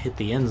say it hit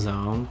the end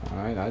zone. All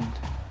right,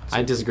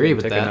 I disagree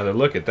with that. Take another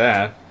look at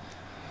that.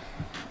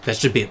 That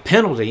should be a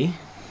penalty.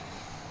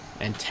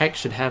 And Tech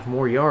should have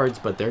more yards,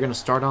 but they're going to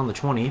start on the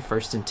 20,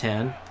 1st and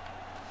 10.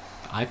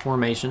 I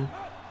formation.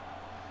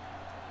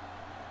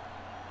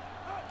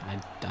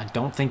 I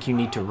don't think you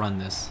need to run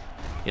this.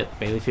 Yep,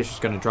 Bailey Fisher's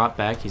going to drop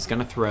back. He's going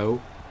to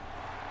throw.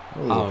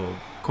 Oh,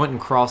 Quentin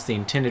Cross, the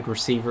intended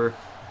receiver,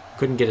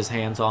 couldn't get his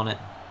hands on it.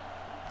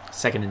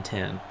 2nd and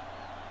 10.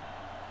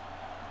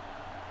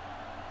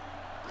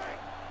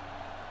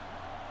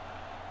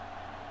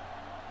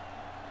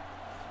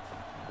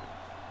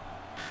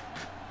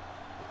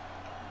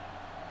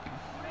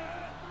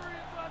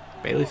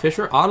 Bailey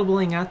Fisher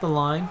audibling at the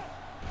line.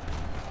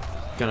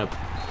 Gonna...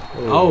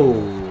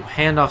 Oh,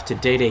 handoff to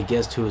Day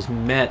Gist, who was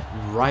met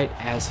right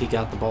as he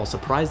got the ball.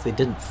 Surprised they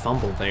didn't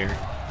fumble there.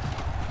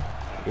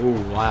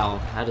 Ooh, wow.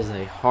 That is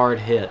a hard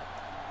hit.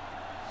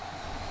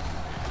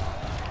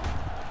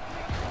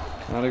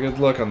 Not a good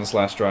look on this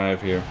last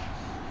drive here.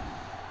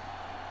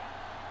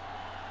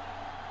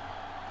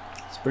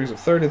 This brings up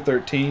 3rd and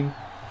 13.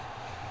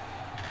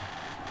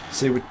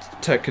 See what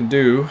Tech can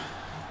do.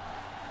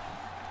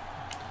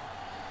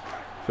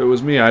 If it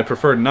was me, I'd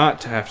prefer not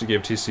to have to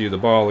give TCU the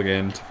ball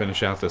again to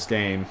finish out this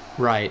game.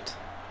 Right.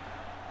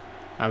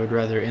 I would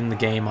rather end the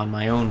game on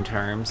my own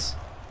terms.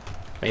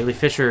 Bailey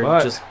Fisher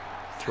just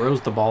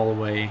throws the ball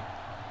away.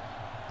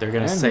 They're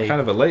going to say...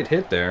 kind of a late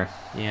hit there.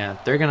 Yeah,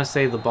 they're going to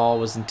say the ball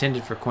was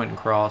intended for Quentin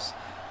Cross.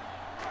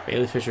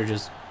 Bailey Fisher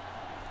just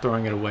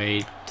throwing it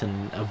away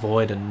to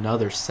avoid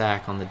another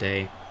sack on the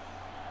day.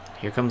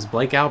 Here comes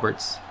Blake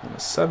Alberts. And a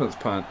 7th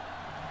punt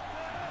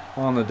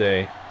on the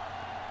day.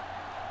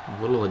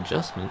 A little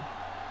adjustment.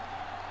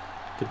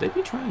 Could they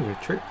be trying a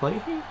trick play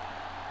here?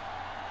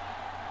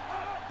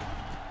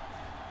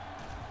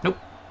 Nope.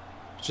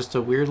 It's just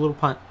a weird little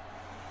punt.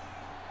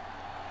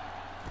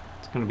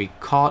 It's going to be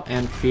caught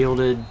and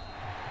fielded,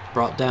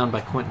 brought down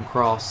by Quentin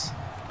Cross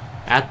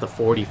at the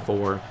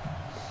 44.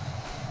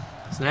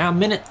 So now,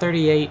 minute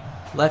 38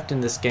 left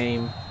in this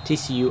game.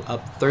 TCU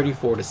up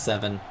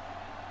 34-7.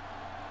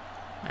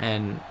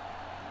 And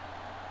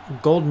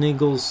Golden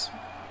Eagles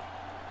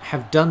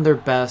have done their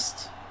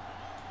best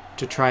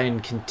to try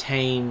and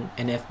contain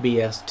an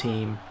FBS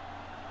team.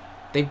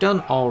 They've done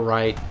all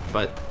right,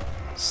 but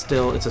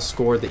still it's a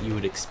score that you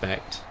would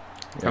expect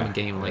from a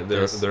game like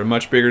this. They're a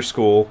much bigger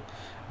school.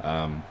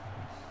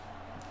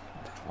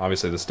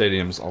 Obviously the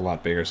stadium's a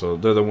lot bigger, so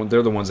they're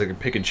the ones that can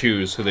pick and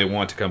choose who they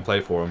want to come play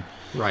for them.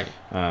 Right.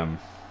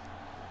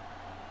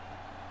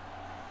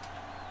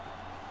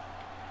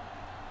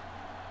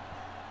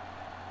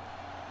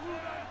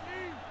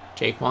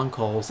 Jaquan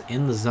Cole's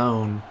in the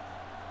zone.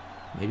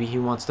 Maybe he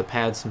wants to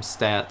pad some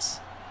stats.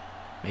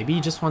 Maybe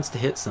he just wants to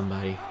hit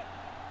somebody.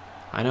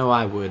 I know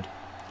I would.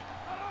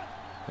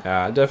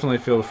 Yeah, I definitely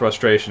feel the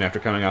frustration after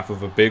coming off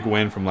of a big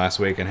win from last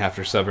week and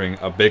after suffering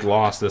a big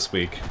loss this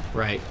week.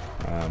 Right.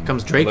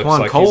 Comes Jaquan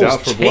like Coles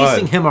chasing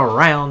blood. Him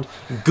around.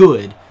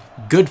 Good.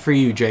 Good for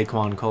you,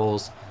 Jaquan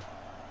Coles.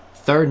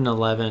 3rd and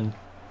 11.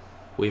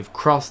 We've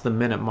crossed the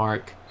minute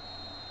mark.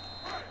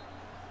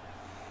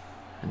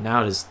 And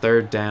now it is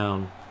 3rd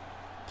down.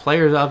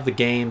 Player of the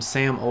game,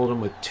 Sam Oldham,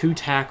 with 2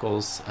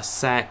 tackles, a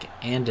sack,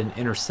 and an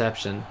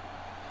interception.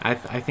 I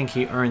think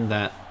he earned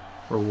that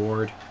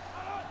reward.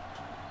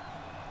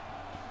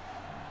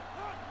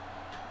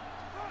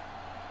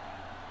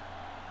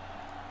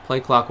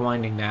 Play clock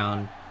winding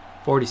down.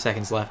 40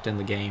 seconds left in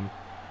the game.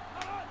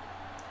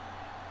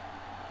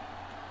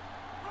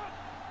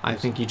 I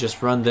think you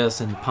just run this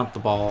and punt the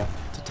ball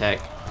to Tech,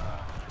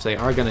 which they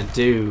are going to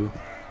do,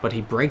 but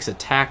he breaks a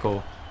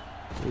tackle.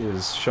 He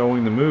is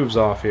showing the moves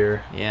off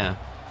here. Yeah.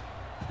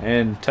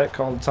 And Tech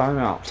called a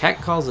timeout. Tech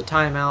calls a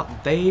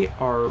timeout. They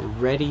are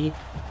ready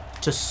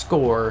to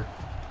score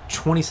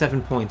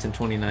 27 points in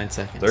 29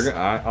 seconds.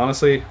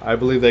 Honestly, I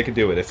believe they could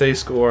do it. If they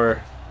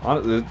score,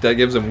 that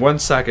gives them 1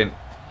 second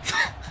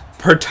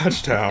per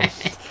touchdown.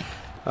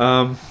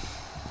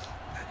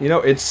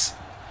 This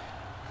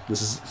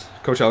is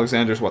Coach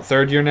Alexander's,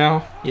 3rd year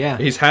now? Yeah.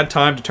 He's had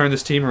time to turn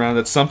this team around.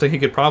 That's something he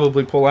could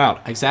probably pull out.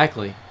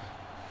 Exactly.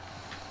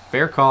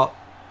 Fair call.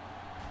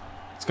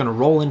 It's going to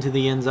roll into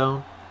the end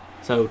zone.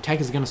 So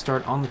Tech is going to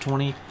start on the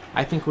 20.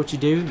 I think what you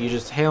do, you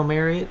just Hail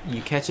Mary it. You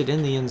catch it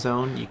in the end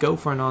zone. You go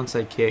for an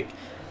onside kick.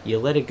 You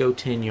let it go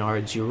 10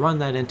 yards. You run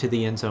that into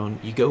the end zone.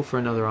 You go for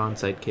another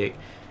onside kick.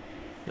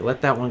 You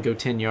let that one go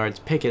 10 yards.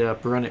 Pick it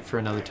up. Run it for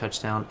another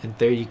touchdown. And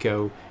there you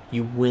go.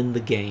 You win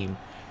the game.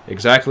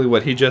 Exactly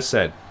what he just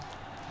said.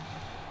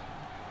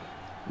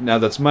 Now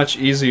that's much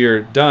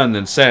easier done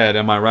than said.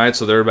 Am I right?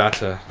 So they're about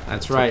to,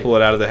 right. Pull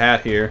it out of the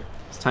hat here.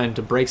 Time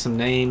to break some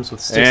names with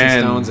sticks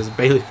and stones, as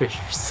Bailey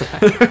Fisher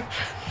said.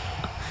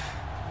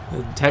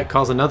 Tech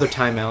calls another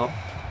timeout.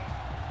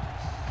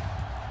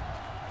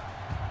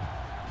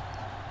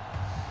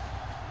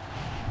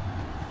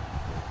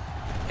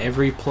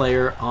 Every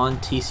player on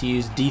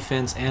TCU's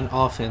defense and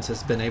offense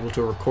has been able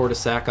to record a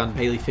sack on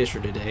Bailey Fisher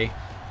today.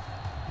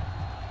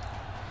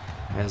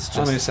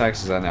 How many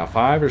sacks is that now?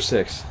 5 or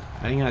 6?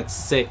 I think that's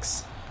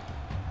 6.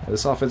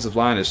 This offensive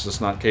line is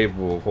just not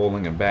capable of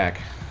holding him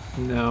back.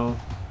 No.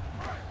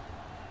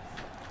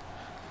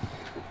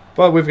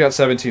 But we've got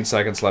 17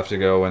 seconds left to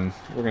go, and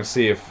we're going to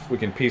see if we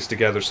can piece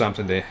together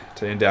something to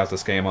end out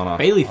this game on a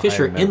Bailey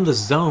Fisher in the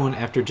zone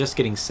after just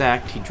getting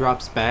sacked. He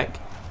drops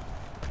back.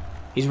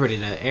 He's ready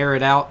to air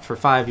it out for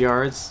 5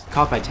 yards.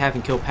 Caught by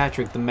Tavin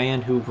Kilpatrick, the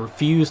man who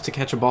refused to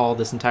catch a ball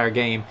this entire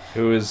game.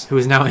 Who is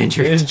now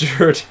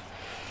injured.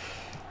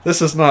 This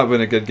has not been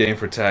a good game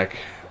for Tech.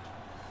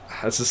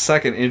 That's the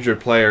second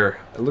injured player.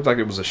 It looked like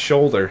it was a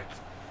shoulder.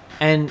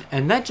 And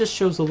that just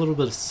shows a little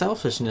bit of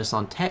selfishness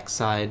on Tech's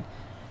side.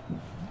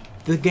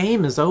 The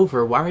game is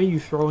over. Why are you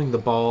throwing the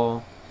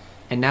ball?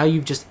 And now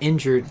you've just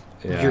injured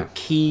your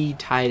key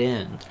tight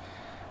end.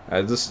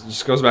 This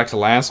just goes back to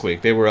last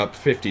week. They were up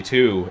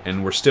 52,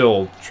 and we're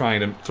still trying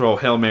to throw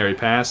Hail Mary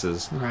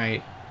passes.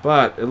 Right.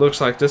 But it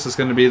looks like this is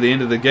going to be the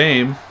end of the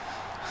game.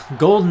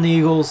 Golden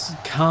Eagles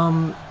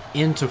come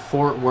into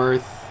Fort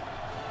Worth.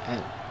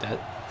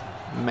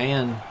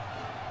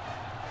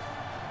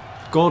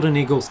 Golden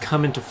Eagles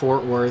come into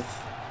Fort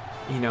Worth.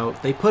 You know,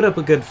 they put up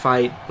a good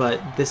fight,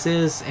 but this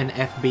is an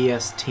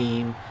FBS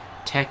team.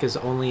 Tech is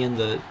only in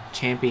the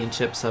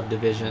championship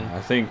subdivision.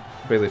 I think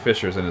Bailey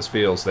Fisher's in his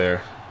feels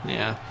there.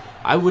 Yeah.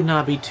 I would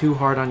not be too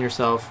hard on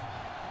yourself.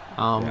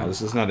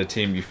 This is not a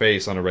team you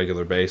face on a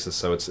regular basis,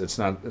 so it's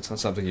not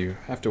something you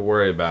have to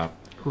worry about.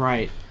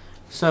 Right.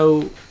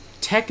 So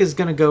Tech is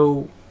going to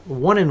go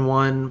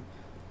 1-1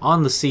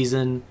 on the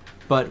season,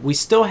 but we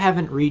still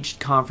haven't reached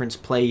conference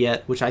play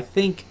yet, which I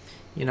think,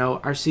 you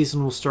know, our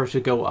season will start to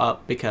go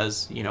up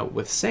because, you know,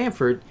 with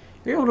Sanford,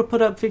 you're able to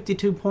put up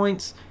 52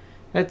 points.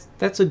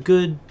 That's a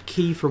good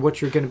key for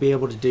what you're going to be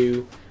able to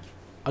do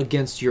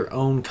against your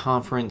own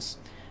conference.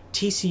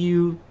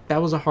 TCU,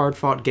 that was a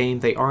hard-fought game.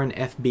 They are an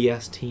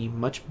FBS team,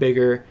 much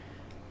bigger.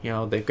 You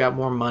know, they've got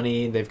more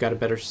money. They've got a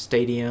better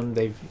stadium.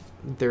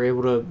 They're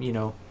able to, you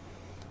know,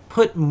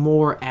 put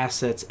more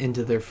assets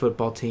into their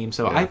football team.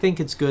 So I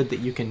think it's good that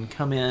you can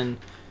come in,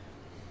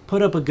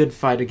 put up a good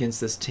fight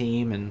against this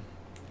team, and,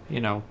 you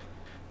know,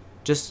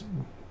 just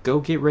go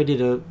get ready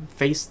to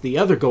face the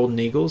other Golden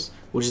Eagles,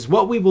 which is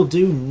what we will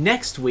do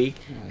next week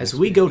as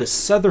we go to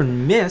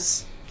Southern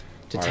Miss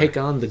to take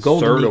on the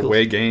Golden Eagles. Third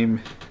away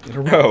game in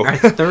a row. Our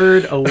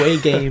third away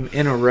game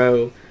in a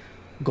row.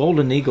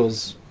 Golden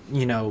Eagles,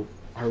 you know,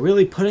 are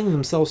really putting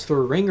themselves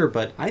through a ringer,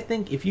 but I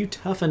think if you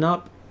toughen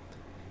up,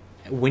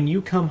 when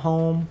you come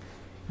home,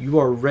 you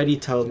are ready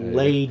to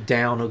lay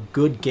down a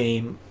good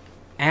game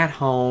at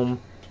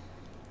home.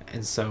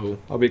 And so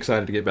I'll be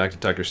excited to get back to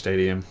Tucker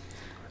Stadium.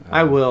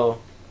 I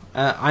will.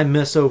 I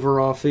miss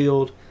Overall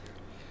Field.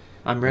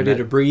 I'm ready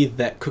to breathe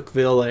that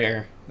Cookville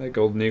air. That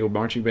Golden Eagle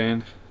marching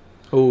band.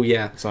 Oh,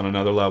 yeah. It's on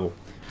another level.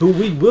 Who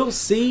we will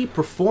see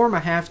perform a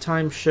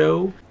halftime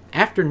show.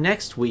 After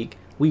next week,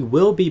 we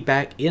will be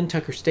back in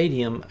Tucker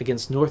Stadium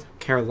against North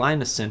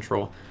Carolina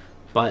Central.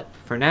 But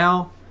for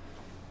now,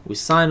 we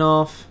sign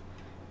off.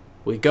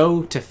 We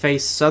go to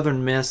face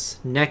Southern Miss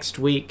next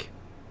week.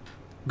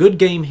 Good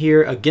game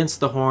here against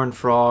the Horned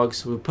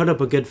Frogs. We put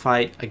up a good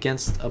fight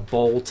against a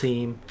bowl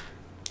team.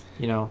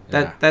 You know,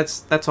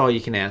 that's all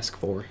you can ask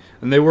for.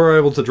 And they were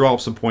able to draw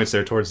up some points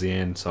there towards the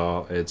end,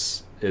 so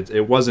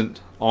it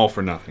wasn't all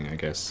for nothing, I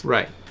guess.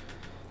 Right.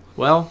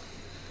 Well,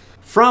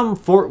 from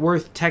Fort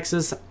Worth,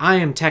 Texas, I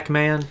am Tech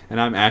Man. And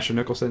I'm Asher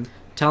Nicholson.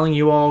 Telling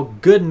you all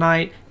good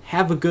night,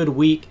 have a good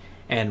week,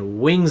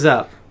 and wings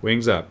up.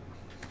 Wings up.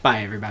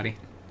 Bye, everybody.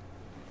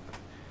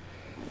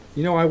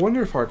 You know, I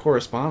wonder if our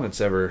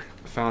correspondents ever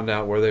found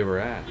out where they were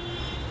at.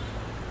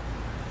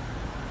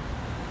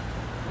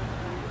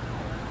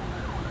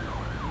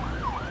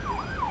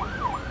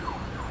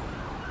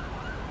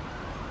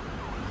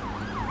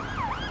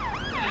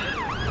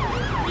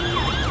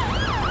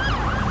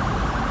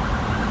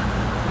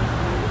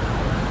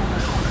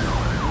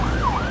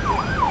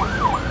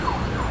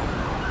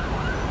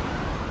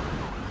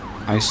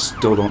 I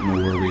still don't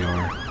know where we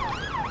are.